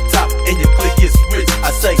it to the top and your clique is rich?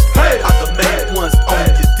 I say, hey, are the main ones on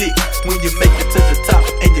your dick when you make it to the top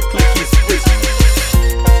and your clique is rich?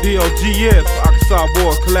 DOGS, Arkansas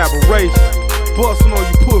Boys collaboration. Bustin' on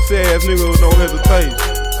you pussy ass niggas with no hesitation.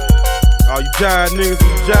 All you jive niggas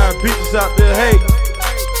and jive bitches out there hating,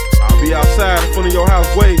 I'll be outside in front of your house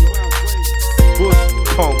waiting. Bush,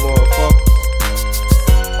 punk motherfucker.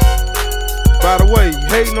 By the way, you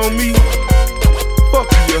hating on me? Fuck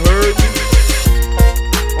you, you heard me?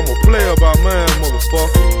 I'm a player by mine,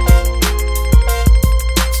 motherfucker.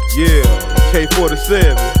 Yeah,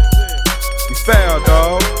 K47. You foul,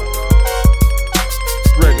 dawg.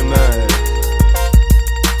 Recognize.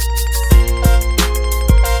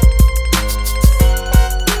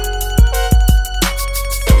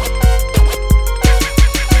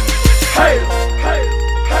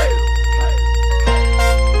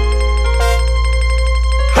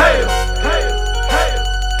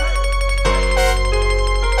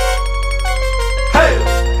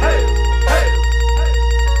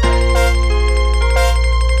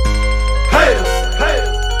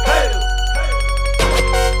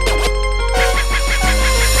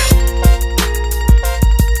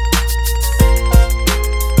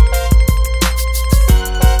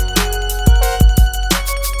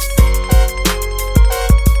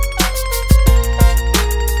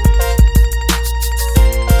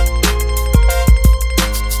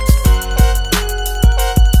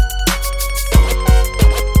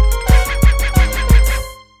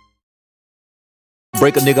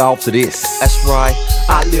 Break a nigga off to this. That's right,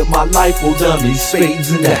 I live my life on dummies, spades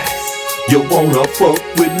and dice. You wanna fuck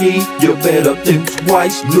with me, you better think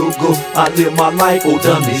twice, nigga. I live my life on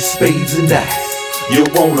dummies, spades and dice. You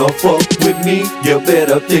wanna fuck with me, you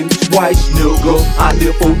better think twice, nigga. I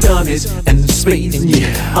live for dummies and spades, and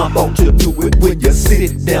yeah, I'm about to do it when you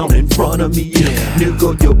sit down in front of me, yeah.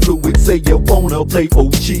 Nigga, you blew it, say you wanna play for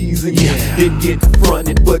cheese, and yeah, then get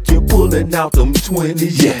fronted, but you're pulling out them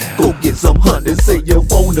 20s, yeah. Go get some hundreds, say you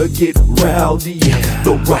wanna get rowdy, yeah.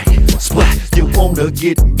 The right spot, you wanna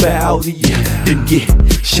get bowdy, yeah. Then get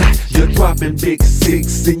shot, you're dropping big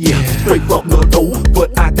six, and yeah, straight from the door,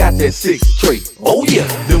 but I got that 6 straight. Oh yeah,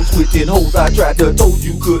 them switching hoes. I tried to told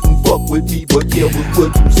you couldn't fuck with me, but yeah, was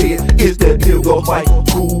what you said. Is that nigga fight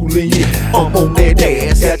coolin', yeah. I'm on that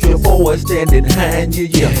ass, got your boy standing behind you,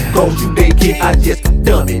 yeah. Cause you naked, I just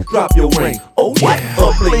done it. Drop your ring. Oh what?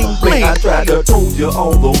 A bling bling. I tried to told you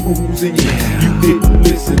all the rules, and yeah, you didn't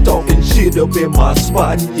listen. Talking shit up in my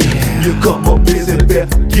spot, yeah. You come up and bear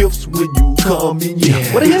gifts when you come in,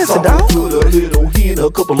 yeah. What is it, dog? Put a little hint, a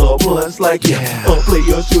couple of blunts, like yeah. A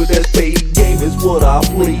player should that spade game is what I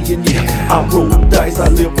play, and yeah. I roll dice, I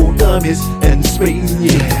live for dummies and spades,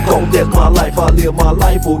 yeah. Cause that's my life, I live my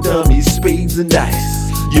life for dummies, spades and dice.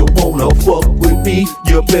 You wanna fuck with me,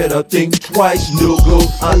 you better think twice, nigga.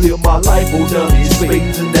 I live my life for dummies,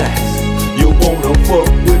 spades and dice. You wanna fuck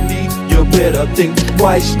with me, you better think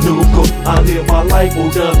twice, nigga. I live my life for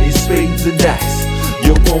dummies, spades and dice.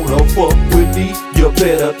 You wanna fuck with me, you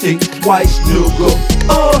better think twice, nigga.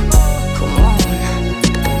 Come on, come on,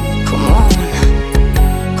 come on,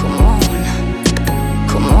 come on,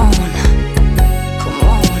 come on, come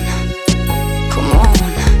on, come on, come on,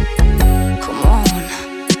 come on,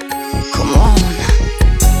 come on,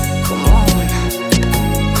 come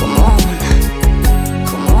on,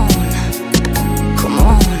 come on, come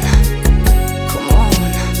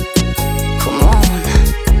on,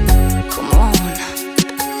 come on,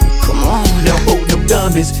 come on. Now for them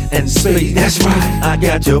dummies and spades, that's right. I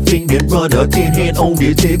got your finger, run a 10 hand on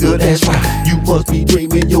this nigga, that's right. You must be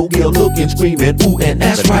dreaming, your girl looking, screaming, ooh, and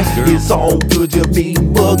that's right. It's all good, you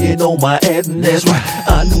mean mugging on my ass, and that's right.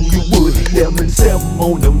 I knew you would. 11-7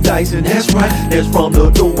 on them dice, and that's right. That's from the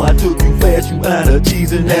door I took you fast, you out of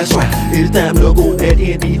cheese, and that's right. It's time to go at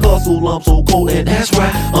any hustle, I'm so cold, and that's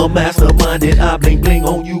right. I'm masterminded, I bling bling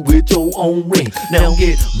on you with your own ring. Now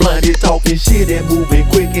get blinded, talking shit and moving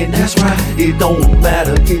quick, and that's right. It don't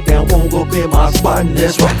matter, get down, won't up in my spot, and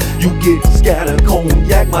that's right. You get scattered,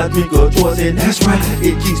 cognac, my drink of choice, and that's right.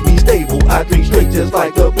 It keeps me stable, I drink straight just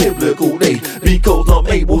like a biblical day. Because I'm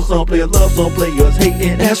able, some players love, some players hate,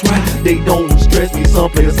 and that's right. They don't stress me,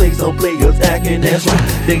 some players say, some players acting, that's right.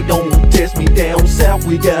 They don't test me down south,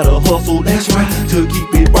 we gotta hustle, that's right. To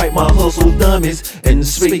keep it right, my hustle dummies and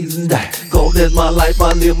spades and dice. Cause that's my life,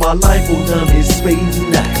 I live my life for dummies, spades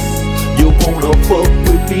and dice. You wanna fuck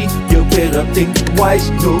with me, you better think twice,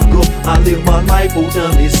 nigga. I live my life for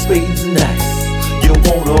dummies, spades and dice. You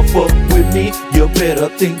wanna fuck with me, you better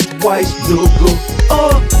think twice, nigga. Come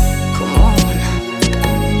on, come on,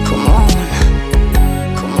 come on,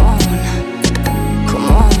 come on, come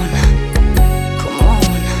on,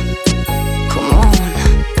 come on,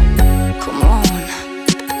 come on,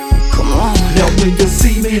 come on. Now when you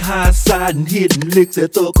see me high side and hitting licks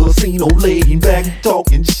at the casino, laying back,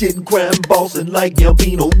 talking shit and crime bossing like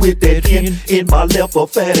Gambino with that hen in my left, a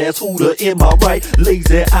fat ass hooter in my right,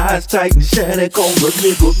 lazy eyes tight and shining cause the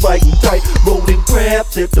niggas fighting tight, rolling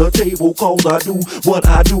crabs at the table cause I do what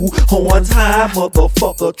I do, horns high,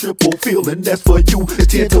 motherfucker, triple feeling, that's for you. It's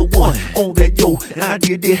 10 to 1 on that yo, and I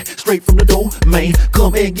did that straight from the door, man.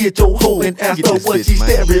 Come and get your hoe and ask her what she's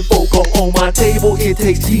staring for. Cause on my table it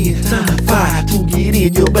takes 10 times 5 to get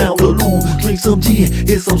in, you're bound to lose. Drink some gin,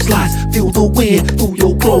 hit some slots, feel the wind through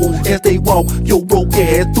your clothes as they walk your broke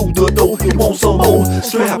ass through the door. You want some more?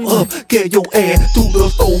 Strap up, get your ass to the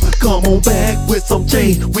store. Come on back with some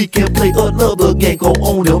change, we can play another game. Go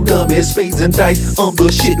on them dummies, spades and dice. I'm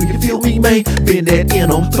the shit, do you feel me, man? Been that in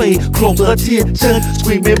them, pay close attention,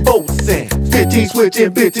 screaming boats and 15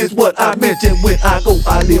 switching bitches. What I mentioned when I go,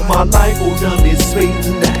 I live my life for dummies, spades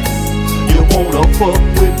and dice. You wanna fuck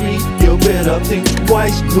with me, you better think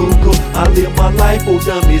twice, nigga. I live my life for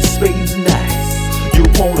dummies, spades and dice. You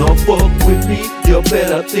wanna fuck with me, you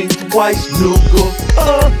better think twice, nigga.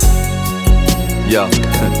 Yo.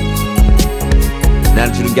 Now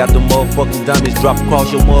that you done got them motherfucking dummies dropped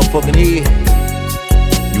across your motherfucking head,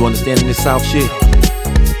 you understanding this South shit?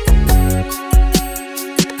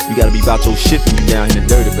 You gotta be about your shit when you down here in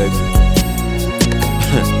the dirty, baby.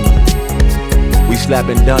 We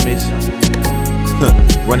slapping dummies,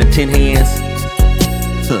 running 10 hands,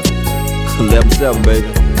 11-7, baby.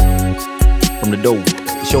 From the door,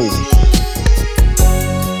 the show.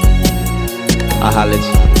 I holla at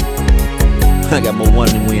you. I got more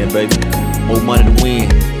money to win, baby. More money to win,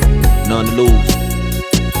 none to lose.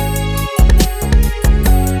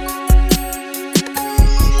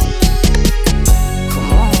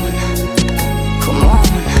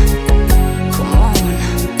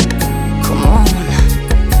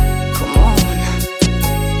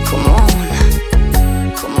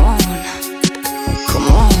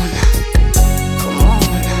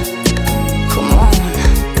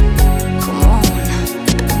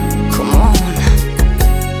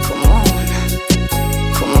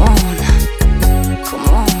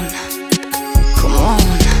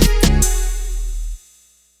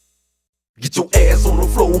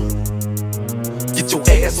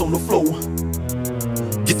 on the floor.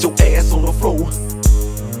 Get your ass on the floor.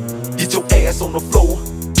 Get your ass on the floor.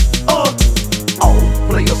 All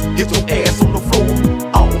players, get your ass on the floor.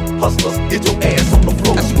 All hustlers, get your ass on the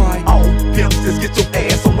floor. That's right. All pimps, just get your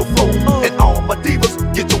ass on the floor. And all my divas,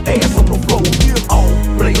 get your ass on the floor. All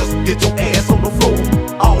players, get your ass on the floor.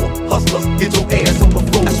 All hustlers, get your ass on the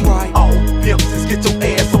floor. That's right. All pimps, just get your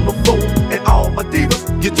ass on the floor. And all my divas,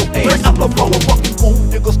 get your ass on the floor. Fucking fool,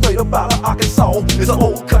 nigga, straight up out of Arkansas. It's an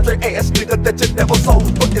old country ass nigga that you never saw.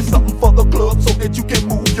 But it's something for the club so that you can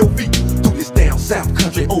move your feet. Do this down south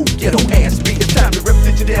country, old ghetto ass beat. It's time to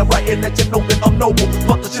represent you damn right and let you know that I'm noble.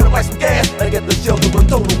 Pump the shit up like some gas, I get the shelter of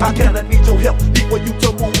total. I kinda need your help, need for you to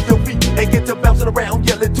move your feet and get to bouncing around,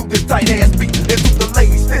 yelling to this tight ass beat. And to the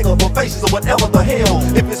ladies, sing of ovations or whatever the hell.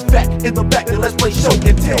 If it's back in the back, then let's play show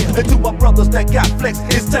and tell. And to my brothers that got flex,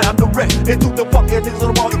 it's time to wreck. And to the punk ass niggas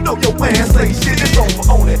on the wall, you know your ass say shit, it's over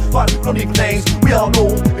on it. Party people don't need names, we all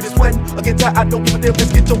know. If it's sweating or get tired, I don't give a damn.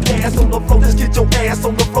 Let's get your ass on the floor, let's get your ass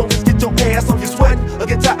on the floor, let's get your ass on. You sweating or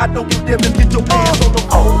get tired, I don't give a damn. Let's get your ass on the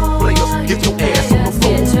floor. Players, get your ass on the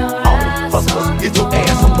floor. All hustlers, get your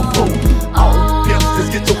ass on the floor. All pimps,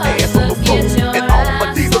 just get your ass on the floor. And all my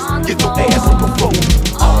divas, get your ass on the floor.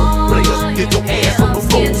 All players, get your ass on the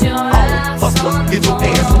floor. All hustlers, get your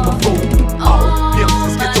ass on the floor. All pimps,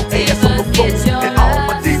 just get your ass on the floor. And all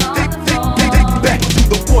my divas, dig back to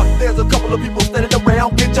the point. There's a couple of people standing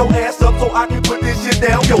around. Get your ass up so I can put this shit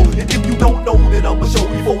down, yo. And if you don't know, then I'ma show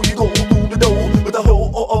you before you go through the door. With a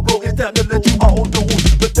hoe or a blow, it's time to let you all know.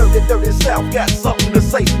 The dirty South got something to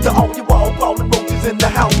say to all you all crawling roaches in the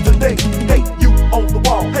house today. Hey, you on the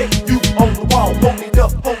wall, hey, you on the wall.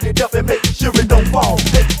 Hold it up and make sure it don't fall.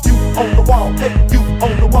 Hey, you on the wall, hey, you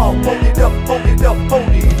on the wall. Hold it up, hold it up,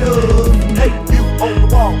 hold it up. Hey, you on the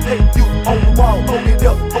wall, hey, you on the wall. Hold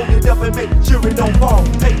it up and make sure it don't fall.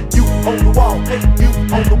 Hey, you on the wall, hey, you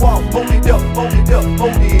on the wall. Hold it up, hold it up,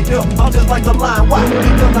 hold it up. I'm just like the line, why?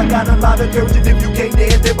 Because I got a lot of courage, and if you can't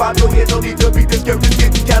dance, then bob your head, no need to be discouraged. It's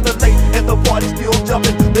getting kinda late, and the party's still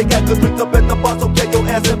jumping. They got good drinks up at the bar, so get your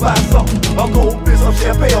ass and buy something. A cold piece of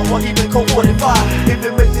champagne, or even cold 45. If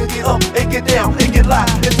it makes you get up and get down and get live.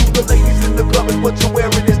 And to the ladies in the club, and what you're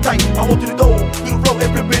wearing is tight. I want you to go to the floor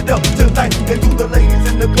and rip it up tonight. And to the ladies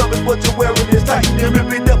in the club, and what you're wearing is tight. And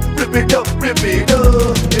rip it up, rip it up, rip it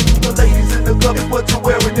up. And to the ladies in the club, and what you're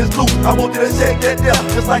wearing is blue. I want you to shake that down,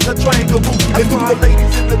 just like a triangle move. And to the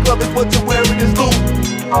ladies in the club, and what you're wearing is blue.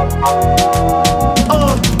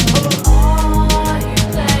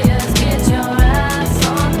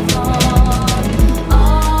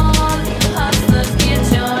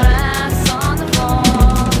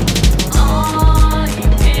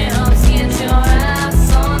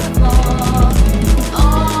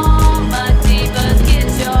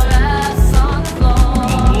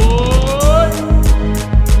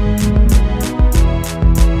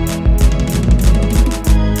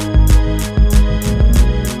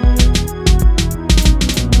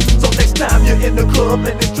 In the club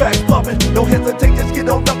and this track bumping, don't hesitate, just get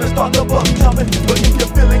on up and start the bus jumping. But if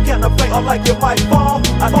you're feeling kinda faint or like you might fall,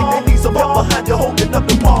 I think they need some help behind you holding up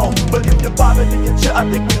the wall. But if you're bobbing in your chair, I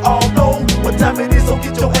think we all know what time it is, so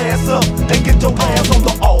get your ass up and get your ass on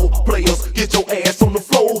the all players, get your ass on the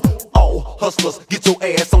floor. All hustlers, get your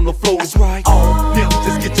ass on the floor. That's right. All pimps,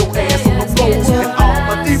 just get your ass on the floor. And all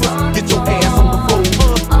my divas, get your ass on the floor.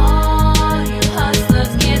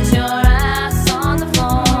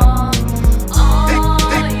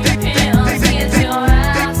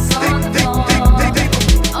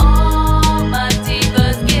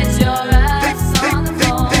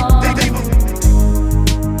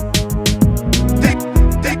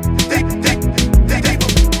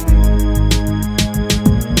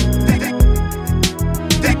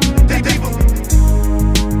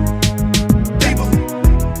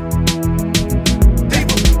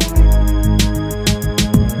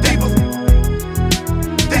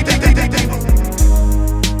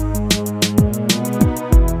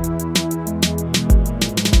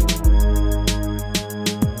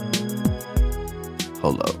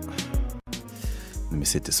 Hold up. Let me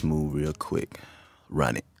set the smooth real quick.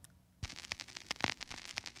 Run it.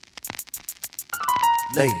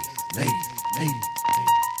 Ladies, ladies, ladies,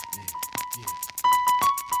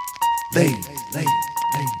 ladies, ladies,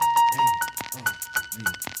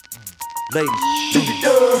 ladies, do the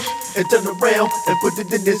dub and turn around and put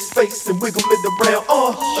it in his face and wiggle it around.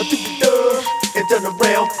 Do the dub and turn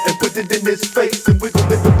around and put it in his face and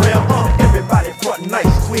wiggle it around. Everybody front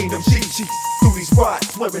nice, clean them sheets. Through these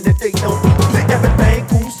squads, swearing that they don't think everything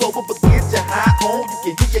cool, sober, but get you high on.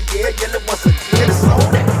 You can hear your yelling once again, it's on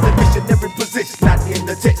that. The missionary position, not in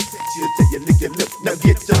the text. She'll tell you, lick your lip, now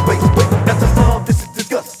get your face wet. That's a song, this is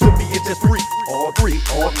disgust.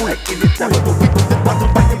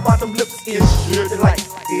 hear the light.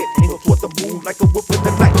 It angles toward the moon like a whoop in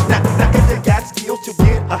the night. Now if you got skills to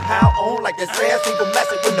get a how on like that ass even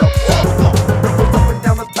messing with no clothes on. Goes up and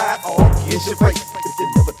down the thigh, all kiss your face. If you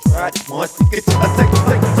never tried it once, you get a take.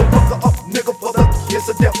 So fuck her up, nigga, for the kiss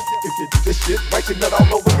of death. If you do this shit right, you nut all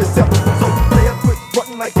over yourself. So play a quick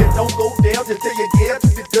frontin' like it don't go down. Just tell you yeah to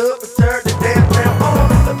the dub and turn the damn round. Oh,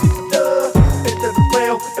 let me dub and turn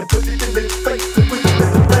around and put it in his face and wiggle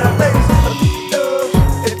it around, ladies. Let me dub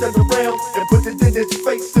and turn around and put it in his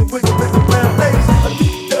face and wiggle it around, ladies. Let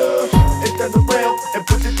me dub and turn around and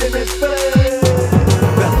put it in his face.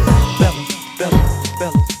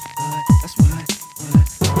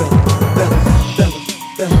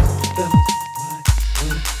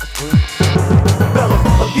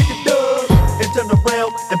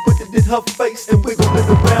 Her face and wiggle it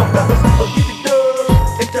around, fellas. Get it done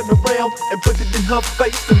and turn around and put it in her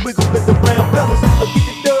face and wiggle it around, fellas. Get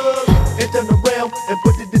it done and turn around and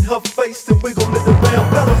put it in her face and wiggle it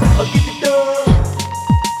around, fellas. Get it done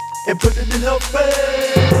and put it in her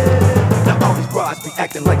face. Now all these bras be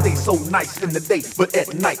acting like they so nice in the day, but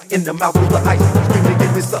at night in the mouth of the ice, screaming,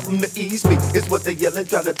 give me something to ease me. It's what they yelling,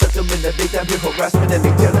 try to touch them in the daytime, hear harassment and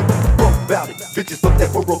they telling. About it. Bitches fuck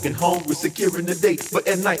that for broken hungry, securing the day, but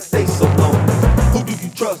at night they so lonely. Who do you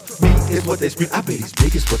trust? Me is what they scream. I bet these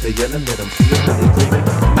niggas what they yelling, let them see it, now they dreaming.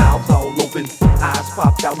 Mouths all open, eyes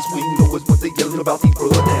popped out and swing. Know it's what they yelling about these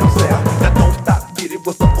broad down south. Now don't stop, get it,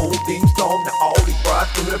 what's the old theme song? Now all these bras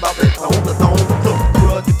screaming about that tone, the tone. Look,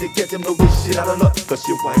 bruh, if you catch them, know this shit out of luck. Cause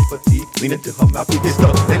your wife her teeth, lean into her mouth, you get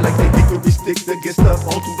stuck. They like they hickory sticks to get stuff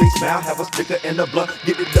onto they smile. Have a sticker and a blunt,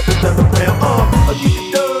 get it up and turn around. Get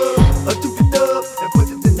it done. Do the dub and put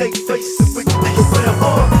it in their face and wiggle it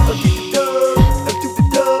around. Get the dub and do the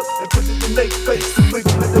dub and put it in their face and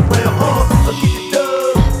wiggle it around. Get the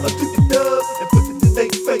dub, do the dub and put it in their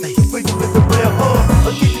face and wiggle it around.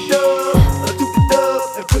 Get the dub, do the dub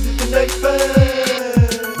and put it in their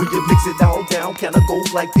face. When you mix it all down, kinda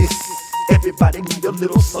goes like this. Everybody need a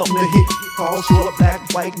little something to hit. Tall, short, black,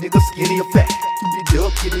 white, nigga, skinny or fat. Do the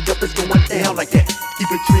dub, get it up, it's going down like that.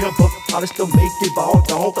 Keep it trim, but polish to make it ball,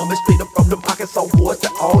 dog. Thumbing straight up from them Arkansas boys to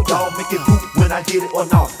all y'all. Make it hoop when I hit it or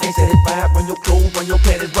not. Ain't satisfied, run your clothes, run your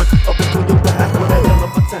panties, run up between your thighs. When the hell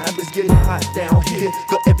of a time is getting hot down here.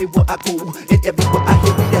 Cause everywhere I go and everywhere I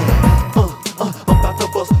hear me at. I'm about to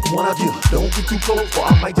bust one out here. Don't get too close or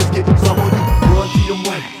I might just get some of you. Run, treat them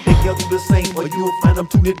right. They yell do the same or you'll find them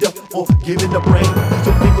tuned it up or giving the brain. Use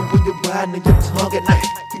your finger when you're riding in your tongue at night.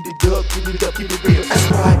 Keep it up, keep it up, keep it real. That's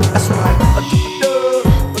right, that's right. Keep it up.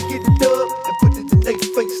 Get it dub and put it in their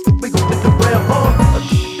face and wiggle it around.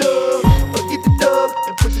 Get it dub, get the dub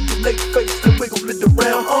and put it in their face and wiggle it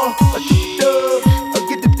around. Get it dub,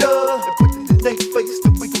 get the dub and put it in their face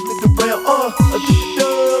and wiggle it around. Get it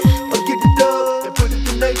dub, get the dub and put it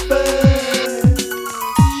in their face.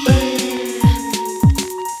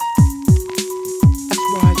 That's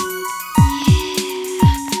right.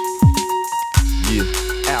 Yeah,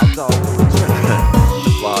 outdoor.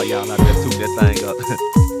 That's why y'all out there tune that thing up.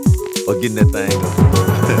 Or getting that thing up.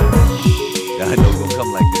 Y'all know it's gonna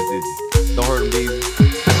come like this, is you? Don't hurt them, baby.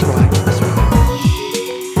 That's right, that's right.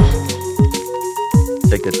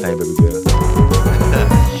 Take that thing, baby girl.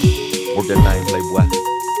 Work that thing, playboy.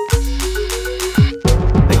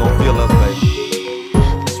 They gon' feel us, baby.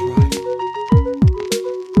 That's right.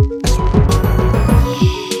 That's right.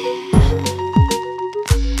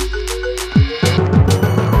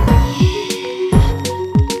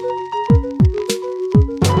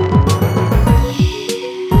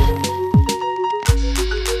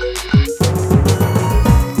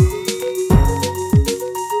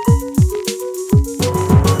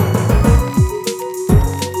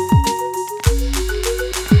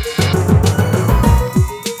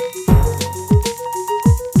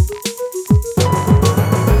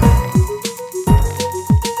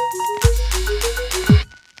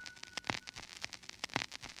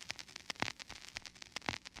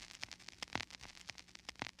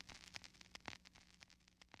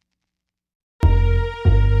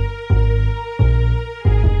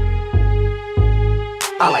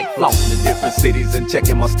 I like flossing in different cities and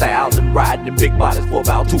checking my styles and riding in big bodies for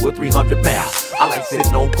about 200 or 300 pounds. I like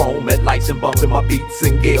sitting on chrome at lights and bumping my beats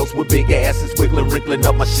and gals with big asses wiggling, wrinkling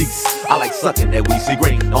up my sheets. I like sucking that weezy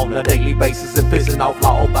green on a daily basis and pissing off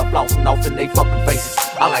laws by flossing off in they fucking faces.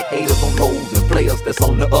 I like haters on lows and players that's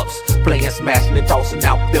on the ups, playing, smashing and tossing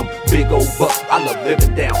out them big old bucks. I love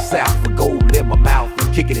living down south with gold in my mouth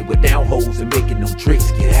and kicking it with down holes and making them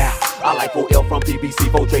tricks get out. I like OL from PBC,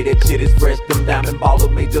 Trade, that shit is fresh. Them diamond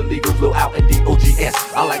ballers, major legals, Lil Out and DOGS.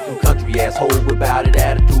 I like them country assholes with bowed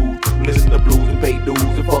attitudes. Listen to blues and pay dues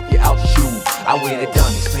and fuck you out your shoes. I went at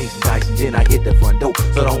Dommies, Spades and dice, and then I hit the front door.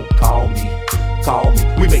 So don't call me,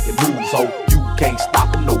 we making moves, ho. You can't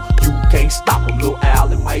stop them, no, you can't stop them. Lil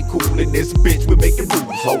Al and Mike Cool in this bitch, we making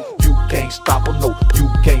moves, ho. You can't stop them, no, you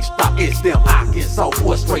can't stop. It's them Arkansas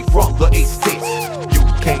boys straight from the A6. You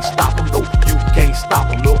can't stop them, no, you can't stop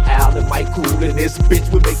them. Lil Al and Mike Cool in this bitch,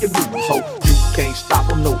 we making moves, ho. You can't stop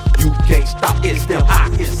them, no, you can't stop. It's them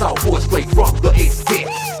Arkansas boys straight from the A6.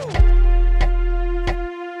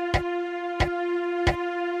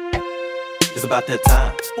 It's about that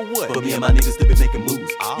time for what? For me and my niggas to be making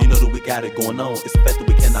moves. You know that we got it going on. It's a fact that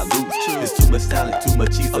we cannot lose. There's too much talent, too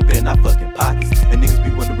much cheese up in our fucking pockets. And niggas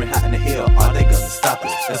be wondering how in the hell are they gonna stop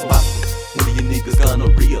us? That's impossible. When are you niggas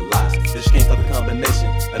gonna realize that you can't fuck a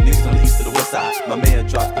combination of niggas on the east to the west side? My man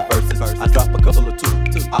drops the verses, I drop a couple of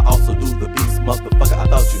two. I also do the beats, motherfucker. I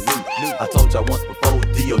thought you knew. I told y'all once before,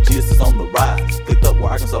 DOGS is on the rise. Clicked up with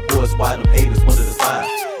Arkansas boys, why them haters wanted to slide.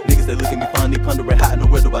 Niggas they look at me funny, pondering how and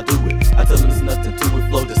where do I do it? I tell them it's nothing to it,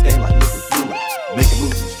 flow this game like liquid fluid. Making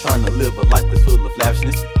moves, trying to live a life that's full of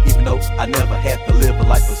lavishness. Even though I never had to live a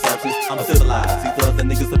life of savageness, I'm civilized. These other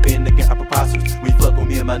niggas up in the game are preposterous. When you fuck with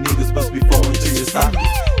me and my niggas, supposed to be flowing to your sockets.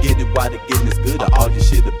 Get it while the getting is good, or all your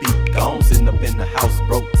shit to be gone. Sitting up in the house,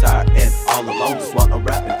 broke, tired, and all alone. Just while I'm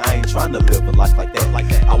rapping, I ain't trying to live a life like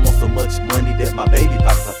that. I want so much money that my baby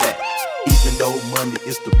pockets are fat. Even though money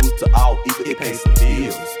is the root to all evil, it pays the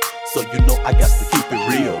bills. So you know I got to keep it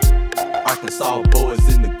real. Arkansas boys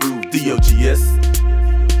in the groove, DOGS.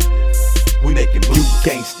 We making moves. You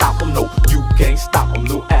can't stop them, no, you can't stop them.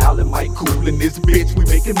 Lil Al and Mike Cool in this bitch, we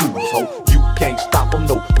making moves, ho. You can't stop them,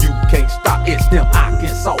 no, you can't stop. It's them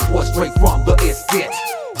Arkansas boys straight from the S-Jets.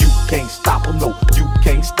 You can't stop them, no, you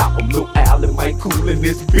can't stop them. Lil Al and Mike Cool in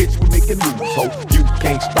this bitch, we making moves, ho. You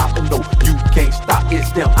can't stop them, no, you can't stop.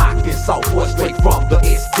 It's them Arkansas boys straight from the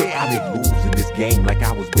S-Jets. I make moves in this game like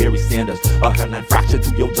I was Barry Sanders. A hairline fracture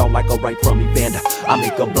to your jaw like a right from Evander. I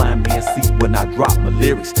make a blind man see when I drop my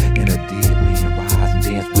lyrics, and a dead man rise and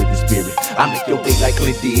dance with his spirit. I make your day like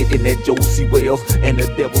Clint did in that Josie Wells, and the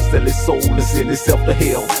devil sell his soul and send himself to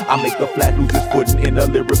hell. I make the flat lose his footing in a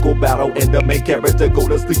lyrical battle, and the main character go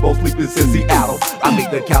to sleep on sleeping since he out. I make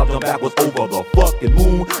the cow jump backwards over the fucking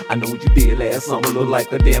moon. I know what you did last summer, look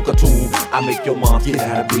like a damn cartoon. I make your mom get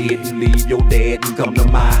out of bed and leave your dad and come to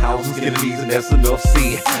my house and get these, and that's enough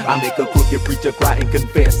said. I make a crooked preacher cry and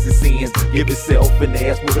confess his sins, give himself an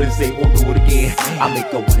ass whooping and say won't do it again. I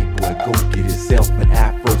make a white boy go get himself an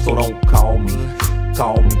afro, so don't call me,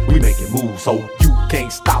 we making moves, so you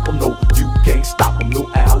can't stop them, no, you can't stop them. Lil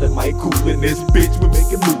Al and Mike Cool in this bitch, we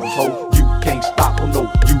making moves, so you can't stop them, no,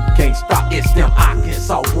 you can't stop. It's them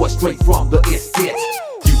Arkansas boys straight from the S-Jets.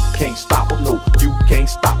 You can't stop them, no, you can't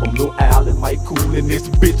stop them. Lil Al and Mike Cool in this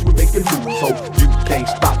bitch, we making moves, so you can't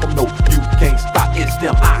stop them, no, you can't stop. It's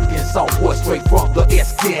them Arkansas boys straight from the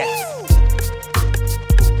S-Jets.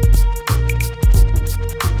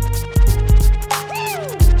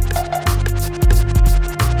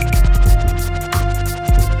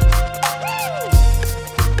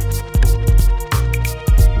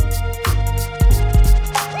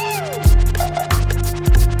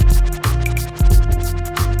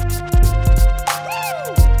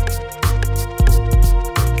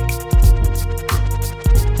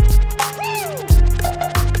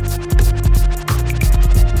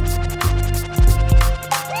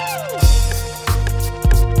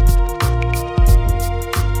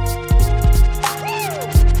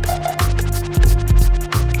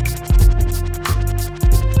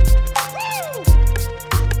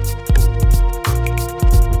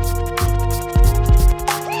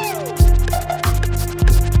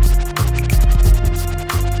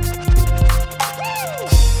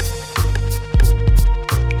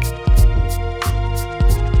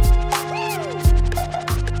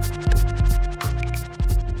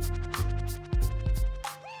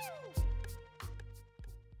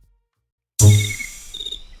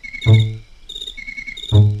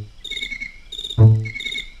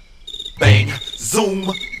 Zoom,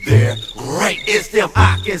 there, right. It's them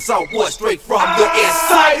Arkansas boys straight from the east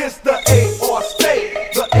side. It's the A or state,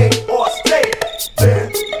 the A or state.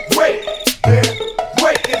 Then wait, then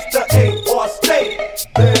wait. It's the A or state.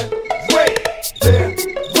 Then wait, then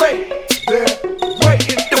wait, then wait.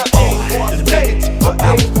 It's the A or state, the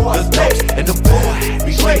A or state. And the boy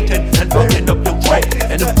be waiting and fucking up the way.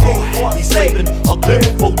 And the boy be saving a clip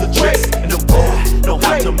for the tricks. And the boy know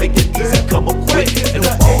how to make it easy, come up quick. And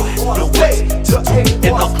the boy know what to do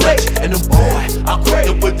in a clutch. And the boy, I quick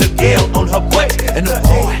to put the girl on her butt. And the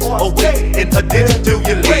boy, awake in a ditch till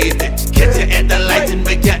you leave it. Catch you at the lights and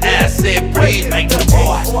make your ass say breathe. Ain't the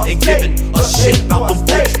boy ain't giving a shit about them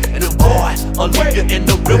boys. And the boy boy, I'll leave you in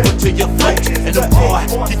the river till you float. And the boy,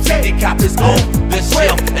 Kitty copies on the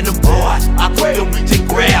shelf. And the boy, I put them reach and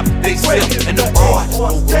grab they self. And the boy,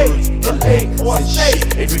 no words, the legs and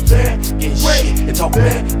shit. Every man get shit and talk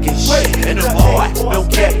back, get shit. And the boy,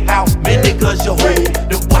 don't care how many guns you hold.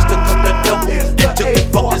 The boys took up the devil and took the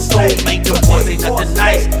fucking soul. Make the boys ain't nothing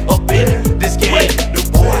nice up in this game. The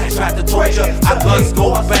boy tried to torture, our guns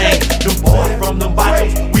go bang. The boy from them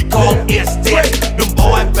bottles, we call instance. The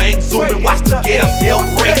boy bang, zoom and watch the gas hell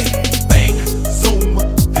race. Bang, zoom,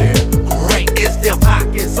 they're great. It's them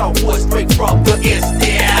pockets on boys straight from the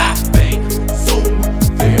instant. Bang, zoom,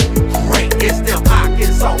 they're great. It's them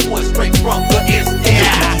pockets on boys straight from the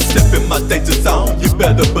instant. Step in my danger zone, you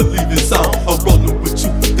better believe it's on. I'm rolling with you,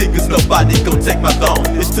 niggas, nobody gon' take my throne.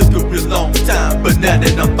 It took a real long time, but now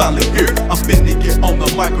that I'm finally here, I'm finna get on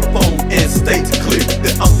the microphone and stage clear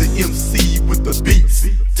that I'm the MC with the beats.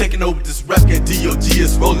 Taking over this rap game, DOG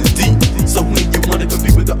is rolling deep. So when you wanna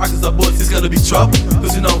compete with the Arkansas boys, it's gonna be trouble.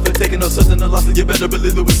 Cause you know if they're taking no such and a loss, you better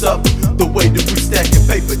believe it was up. The way that we stacking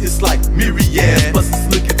paper, it's like myriad. Busters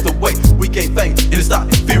look at the way we can't faint, and it's not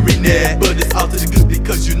fearing that. But it's all to the good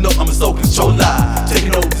because you know I'm a soul controller.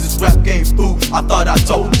 Taking over this rap game, fool, I thought I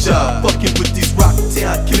told ya. Fucking with these rock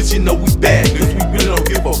town killers, you know we bad. Cause we really don't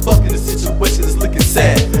give a fuck, and the situation is looking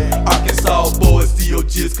sad. Arkansas boys,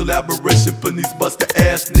 DOG's collaboration, putting these buster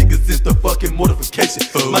ass niggas into fucking mortification.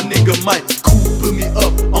 My nigga Mike Cool put me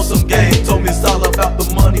up on some game, told me it's all about the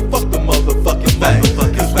money, fuck the motherfucking thing.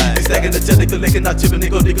 Cause we be stacking the check, they collecting, not chipping,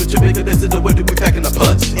 nigga tripping, cause that's the way that we packing a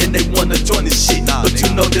punch. And they wanna join this shit, but you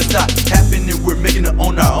know that's not happening, we're making it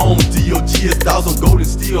on our own. DOG is thousand golden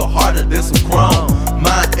steel, harder than some chrome.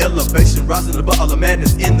 Mind elevation, rising above all the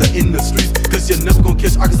madness in the streets. Cause you're never gonna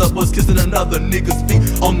catch Arkansas boys kissing another nigga's feet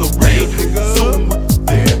on the rail. Zoom,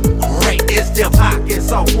 they're great. It's them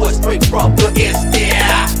pockets on boys straight from the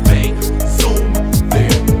instant. Bang, zoom, they're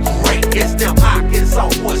great. It's them pockets on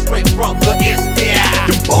boys straight from the instant.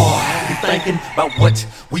 Them boy, we thinking about what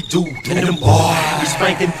we do. And them boy, we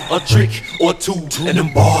spanking a trick or two. And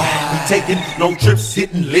them boy, we taking long trips,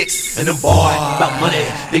 hitting licks. And them boy, about money,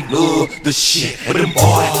 they love the shit. And them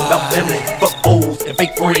boy, about family, fuck foes and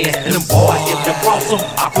fake friends. And them boy, if you cross them,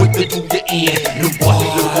 I put the do the end. And them boy, they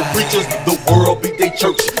little preachers, the world beat they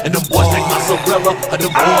church. And them boys take my umbrella, and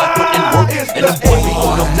them boys put in work. And them boys be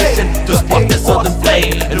on a mission to spark that southern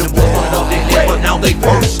flame. And them boys run up their head, but now they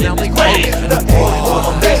first, now they claim. And them boys for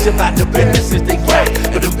a nation about the business since they came.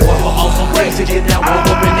 But them boys were on some crazy shit, now roll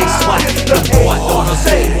up and they swat. Them boys don't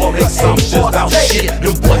say all they assumptions about shit.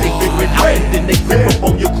 Them boys they figuring out and then they creep up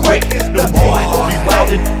on your grave. Them boys be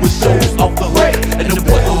wildin' with shows off the hook. And them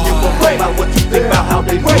boys don't give a fuck about what you think about how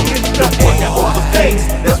they look. Them boys got all the things,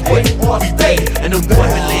 that's what we think. And them boys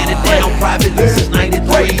been laying it down privately since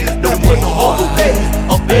 93. Them boys know all the rules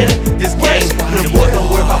up in this game. Them boys don't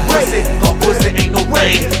worry about pussy, cause pussy ain't no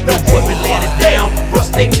thing. Them boys been laying it down from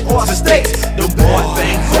state to state. Them boys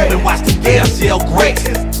bang, zoom and watch the gas yell great.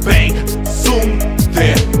 Bang, zoom,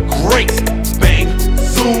 they're great. Bang,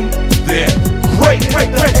 zoom, they're great.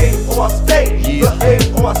 The A or state, Yeah. the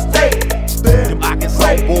A or state. Them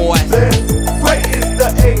Arkansas boys, Great is the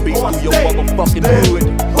A beat or through your state. motherfucking hood.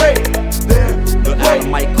 Great, The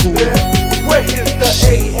Dynamite Cool. great is the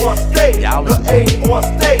A or state. Y'all The A or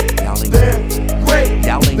state. Y'all ain't Great,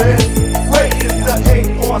 Y'all ain't great is the A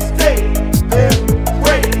or state.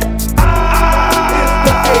 Great is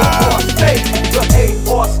the A or state. The A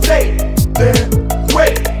or state.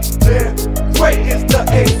 Great, great is the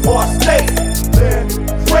A or state.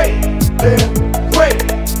 Great,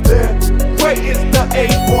 great is the A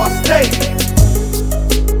or state.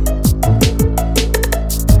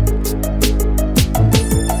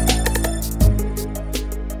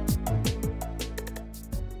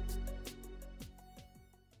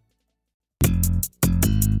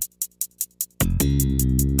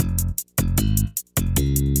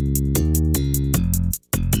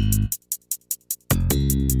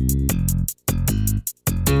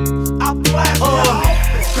 I blast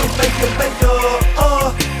to make it later.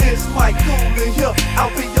 It's Mike Cool in here. I'll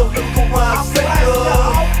be your little rhyme sayer.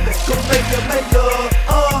 To make it later.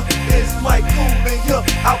 It's Mike Cool in here.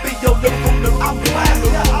 I'll be your little I'm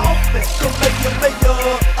blasting. To make it later.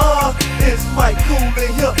 It's Mike Cool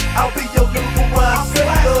in here. I'll be your little rhyme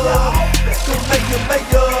sayer. To make it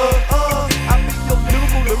later. I'll be your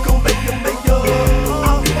little make it later.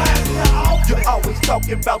 You're always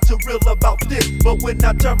talking about you're real about this, but when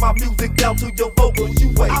I turn my music down to your vocals, you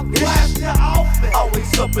ain't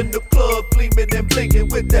always up in the club, gleaming and blinking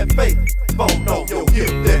with that fake phone on your hip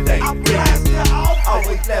that ain't ringing.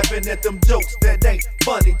 Always laughing at them jokes that ain't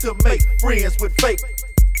funny to make friends with fake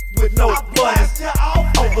with no money.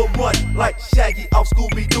 On the run like Shaggy off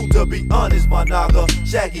Scooby-Doo. To be honest, my nigga,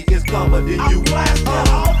 Shaggy is calmer than you.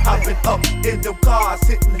 I've been up in them cars,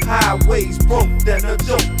 hitting highways, broke than a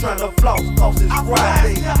joke, trying to floss, cause it's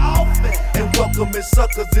Friday. And welcoming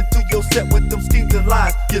suckers into your set with them schemes and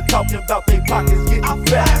lies. You're talking about they pockets getting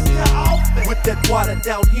fat. With that water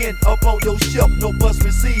down here up on your shelf, no bus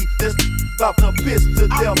received. This about to piss to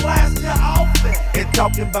death. And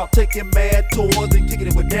talking about taking mad tours and kicking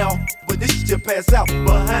it with down. But this shit just pass out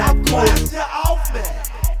behind doors.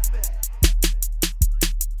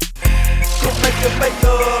 So make it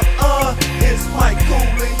it's Mike Cool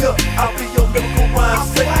in here. I'll be your lyrical rhyme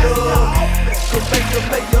sayer. So make it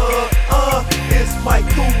it's Mike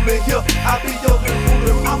Cool in here. I'll be your lyrical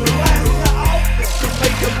rhyme. So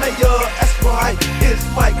make it that's right, it's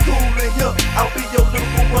Mike Cool in here. I'll be your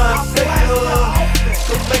lyrical rhyme sayer.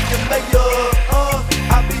 So make it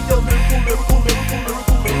I'll be your lyrical.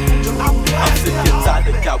 I'm sick and tired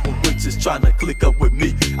of cowboy witches trying to click up with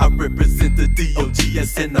me. I represent the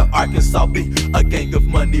DOGS and the Arkansas beat, a gang of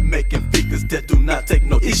money making figures that do not take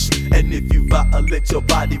no issue. And if you violate your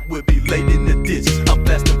body, we'll be laid in the ditch. I'm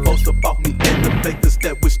blasting folks about me and the fakers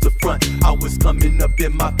that wish to front. Always coming up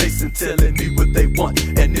in my face and telling me what they want.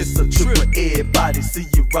 And it's a trip for everybody. See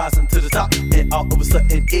you rising to the top, and all of a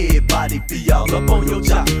sudden everybody be all up on your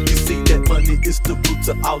job. You see that money is the root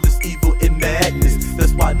to all this evil and madness.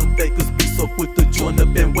 That's why them fakers be so quick to join the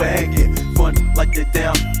bandwagon. Fun like they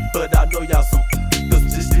down, but I know y'all some cause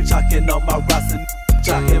just chalking on my rocks and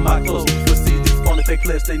chalking my clothes. But see these phony fake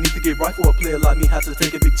players, they need to get right for a player like me. Have to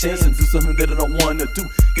take a big chance and do something that I don't wanna do.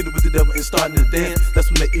 Get it with the devil and starting to dance. That's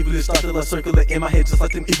when the evil is starting to circulate in my head, just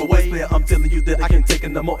like them evil ways. Player, I'm telling you that I can't take it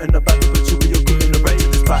no more, and I'm about to put you in your group in the rain.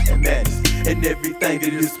 It's pride and madness and everything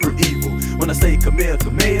that is for evil. When I say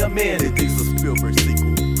Kamehameha, man, it thinks a Spielberg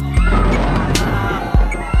sequel.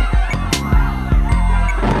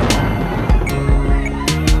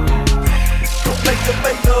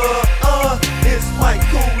 It's Mike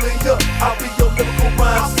Cool in here. I'll be your lyrical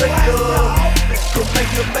rhyme sayer. So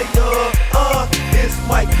make it it's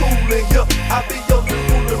Mike Cool in here. I'll be your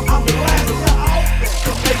lyrical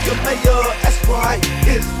So make it that's right,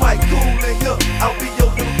 it's Mike Cool in here. I'll be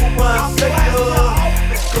your lyrical rhyme sayer.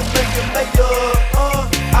 So make it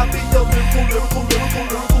I'll be your lyrical.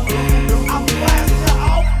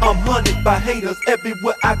 I'm hunted by haters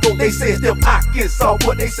everywhere I go. They say it's them Arkansas,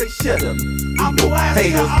 but they say shut up. You know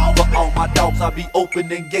haters, for all my dogs I be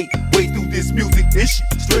opening gate. Way through this music, this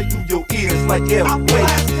shit straight through your ears like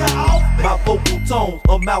airways. My vocal tones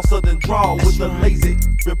a mouse southern draw with a lazy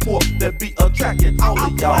report that be attracting all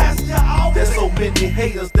of y'all. There's so many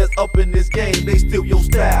haters that's up in this game. They steal your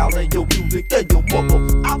style and your music and your mother.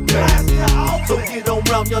 So get on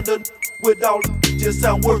round yonder with all just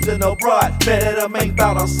sound worse than a bride. Man, that ain't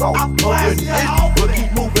about assault. But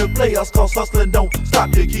keep moving, players, cause hustling don't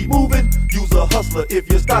stop. You keep moving, use a hustler.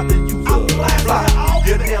 If you stop, then use a fly.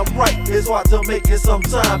 You're damn right, it's hard to make it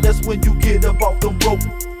sometime. That's when you get up off them broke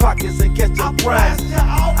pockets and catch a grind.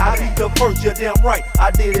 I be the first, you're damn right.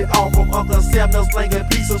 I did it all from Uncle Sam, the slinging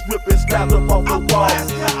pieces, ripping slabs up off the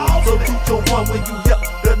walls. So do your one when you help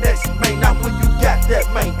the next man, not when you got that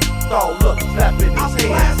man. All up, slapping his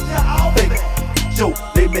hands. Fake show,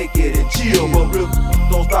 they make it and chill, but real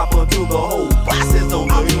don't stop until the whole process on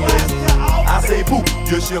the end. I say boo,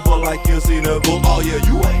 you shiver like you seen a go. Oh yeah,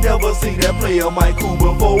 you ain't never seen that player Mike Cool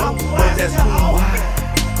before, but that's cool. Why?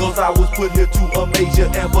 Cause I was put here to amaze you,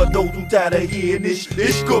 and for those who tired of hearing this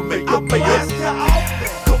could make you pay us.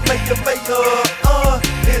 Could make you pay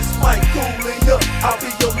it's Mike Cool in here. I'll be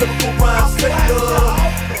your lyrical rhyme sayer.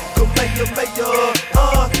 Could make you pay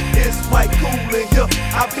it's Mike Cool in here.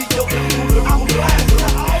 I'll be your lyrical rhyme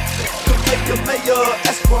sayer. Could make you pay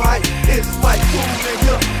that's right, it's Mike Cool in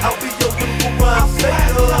here. I'll be your lyrical rhyme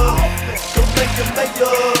sayer. Could make you pay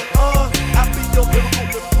I'll be your lyrical.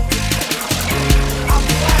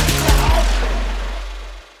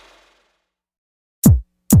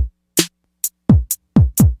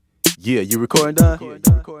 Yeah, you recording done?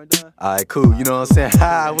 Alright, cool, you know what I'm saying?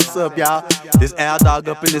 Hi, what's up, y'all? This Al Dog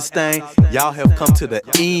up in this thing. Y'all have come to the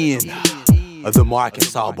end of the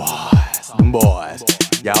Arkansas boys. Them boys.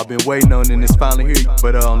 Y'all been waiting on it and it's finally here.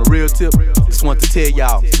 But on the real tip, just want to tell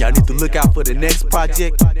y'all need to look out for the next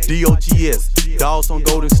project, DOGS. Dogs on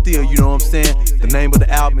Golden Steel, you know what I'm saying? The name of the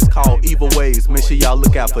album is called Evil Ways. Make sure y'all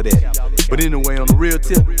look out for that. But anyway, on the real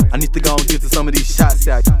tip, I need to go and get to some of these shots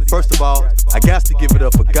out. First of all, I got to give it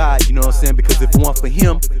up for God, you know what I'm saying? Because if it weren't for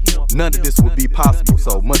him, none of this would be possible.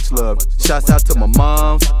 So much love. Shouts out to my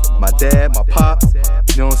moms, my dad, my pops,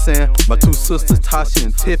 you know what I'm saying? My two sisters, Tasha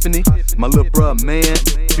and Tiffany. My little brother, man.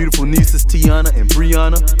 Beautiful nieces, Tiana and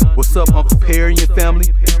Brianna. What's up, Uncle Perry and your family,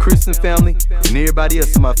 Kristen family, and everybody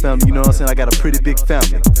else in my family, you know what I'm saying? I got a pretty big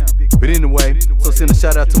family. But anyway, so send a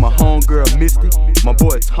shout out to my homegirl, Misty, my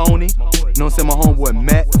boy, Tony, you know what I'm saying? My homeboy,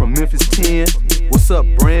 Matt from Memphis 10. What's up,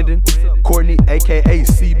 Brandon? Courtney, aka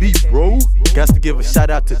CB, bro. Got to give a shout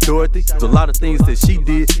out to Dorothy. There's a lot of things that she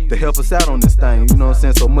did to help us out on this thing, you know what I'm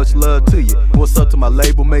saying? So much love to you. What's up to my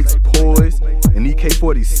label mates, BOYZ and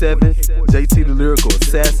EK47, JT the Lyrical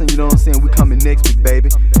Assassin, you know what I'm saying? We coming next week, baby.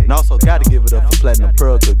 And also got to give it up for Platinum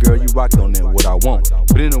Pearl, cause girl, you rocked on that, what I want.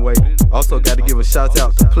 But anyway, also got to give a shout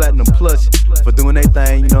out to Platinum Plush for doing their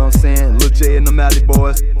thing, you know what I'm saying? Lil J and the Mally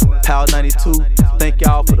Boys, Power 92, thank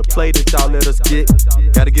y'all for the play that y'all let us get.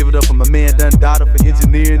 Got to give it up for my man Dundada for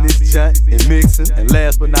engineering this joint and mixing. And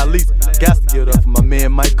last but not least, got to give it up for my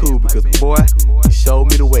man Mike Cool, because boy, he showed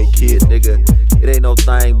me the way, kid. Nigga, it ain't no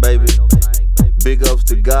thing, baby. Big ups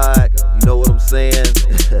to God, you know what I'm saying?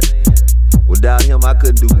 Without him, I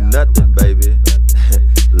couldn't do nothing, baby.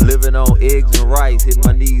 Living on eggs and rice, hitting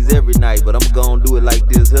my knees every night, but I'm gonna do it like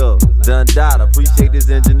this here. Dundada, appreciate this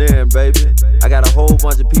engineering, baby. I got a whole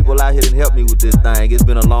bunch of people out here that help me with this thing. It's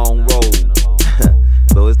been a long road.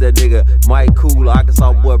 So it's that nigga Mike Cool,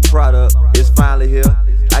 Arkansas boy product. It's finally here.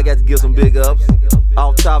 I got to give some big ups.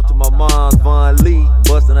 Off top to my mom's Von Lee,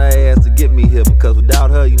 busting her ass to get me here, because without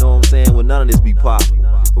her, you know what I'm saying, would none of this be possible.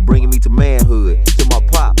 For bringing me to manhood, to my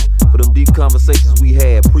pops, for them deep conversations we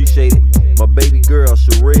had, appreciate it. My baby girl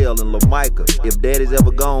Sherelle and LaMicah. If daddy's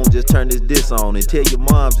ever gone, just turn this disc on and tell your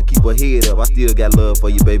moms to keep her head up. I still got love for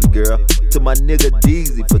you, baby girl. To my nigga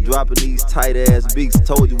Deezy for dropping these tight ass beats.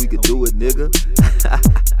 Told you we could do it, nigga.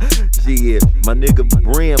 Shit, my nigga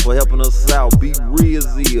Bren for helping us out. Be Real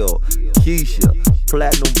Zeal, Keisha,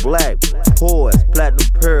 Platinum Black, Poise, Platinum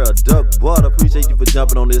Pearl, Duck Butter. Appreciate you for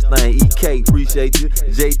jumping on this thing. EK, appreciate you.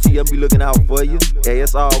 JT, I'll be looking out for you. Hey,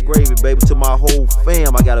 it's all gravy, baby. To my whole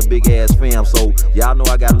fam, I got a big ass fam, so y'all know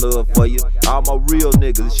I got love for you. All my real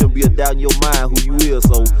niggas, it shouldn't be a doubt in your mind who you is,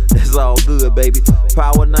 so it's all good, baby.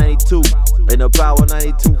 Power 92 and the Power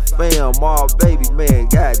 92 fam, all baby, man,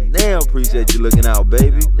 goddamn, appreciate you looking out,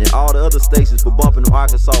 baby. And all the other stations for bumping them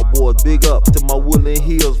Arkansas boys, big up to my Woodland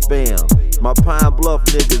Hills fam. My Pine Bluff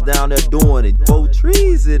niggas down there doing it. 4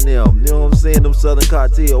 trees in them, you know what I'm saying? Them Southern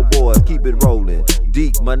Cartel boys, keep it rolling.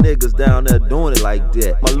 Deep, my niggas down there doing it like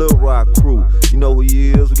that. My Lil Rock crew, you know who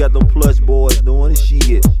he is. We got them plush boys doing it,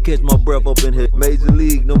 shit. Catch my breath up in here. Major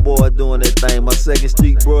League, them boys doing that thing. My Second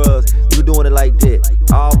Street bros, we doing it like that.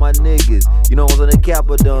 All my niggas, you know what's on the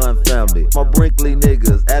Capadon family. My Brinkley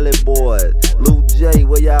niggas, Alley boys, Lil J,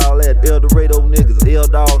 where y'all at? El Dorado niggas, L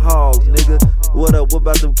Dog Hogs, nigga. What up? What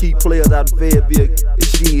about them key players out in Fayetteville?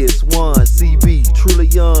 Shit, Swan, CB,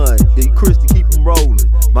 Trillion, Christy, keep them rolling.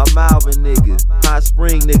 My Malvin niggas, Hot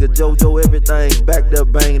Spring nigga, JoJo, everything back there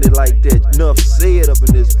banging it like that. Enough said up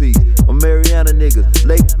in this piece. My Mariana niggas,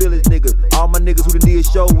 Lake Village niggas, all my niggas who done did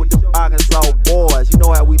show with them Arkansas boys. You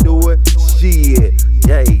know how we do it? Shit.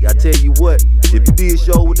 Hey, I tell you what, if you did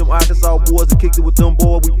show with them Arkansas boys and kicked it with them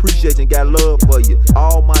boys, we appreciate you and got love for you.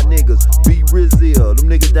 All my niggas, be Rizil, them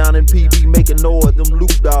niggas down in PB making noise, them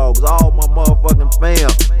Loop Dogs, all my motherfucking fam,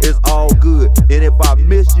 it's all good. And if I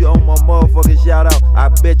miss you on my motherfucking shout out, I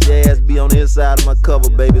bet your ass be on the inside of my cover,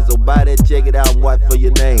 baby. So buy that, check it out, and watch for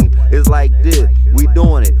your name. It's like this, we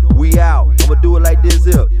doing it, we out. I'ma do it like this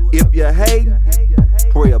here. If you hate,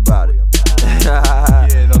 pray about it.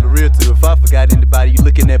 Yeah, no, the real too. If I forgot anybody, you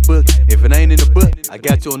look in that book. If it ain't in the book, I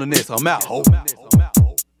got you on the next. I'm out, ho.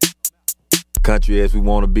 Country as we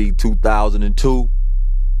want to be 2002.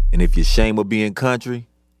 And if you're ashamed of being country,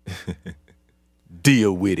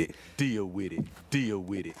 deal with it. Deal with it. Deal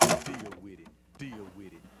with it. Deal with it. Deal with it.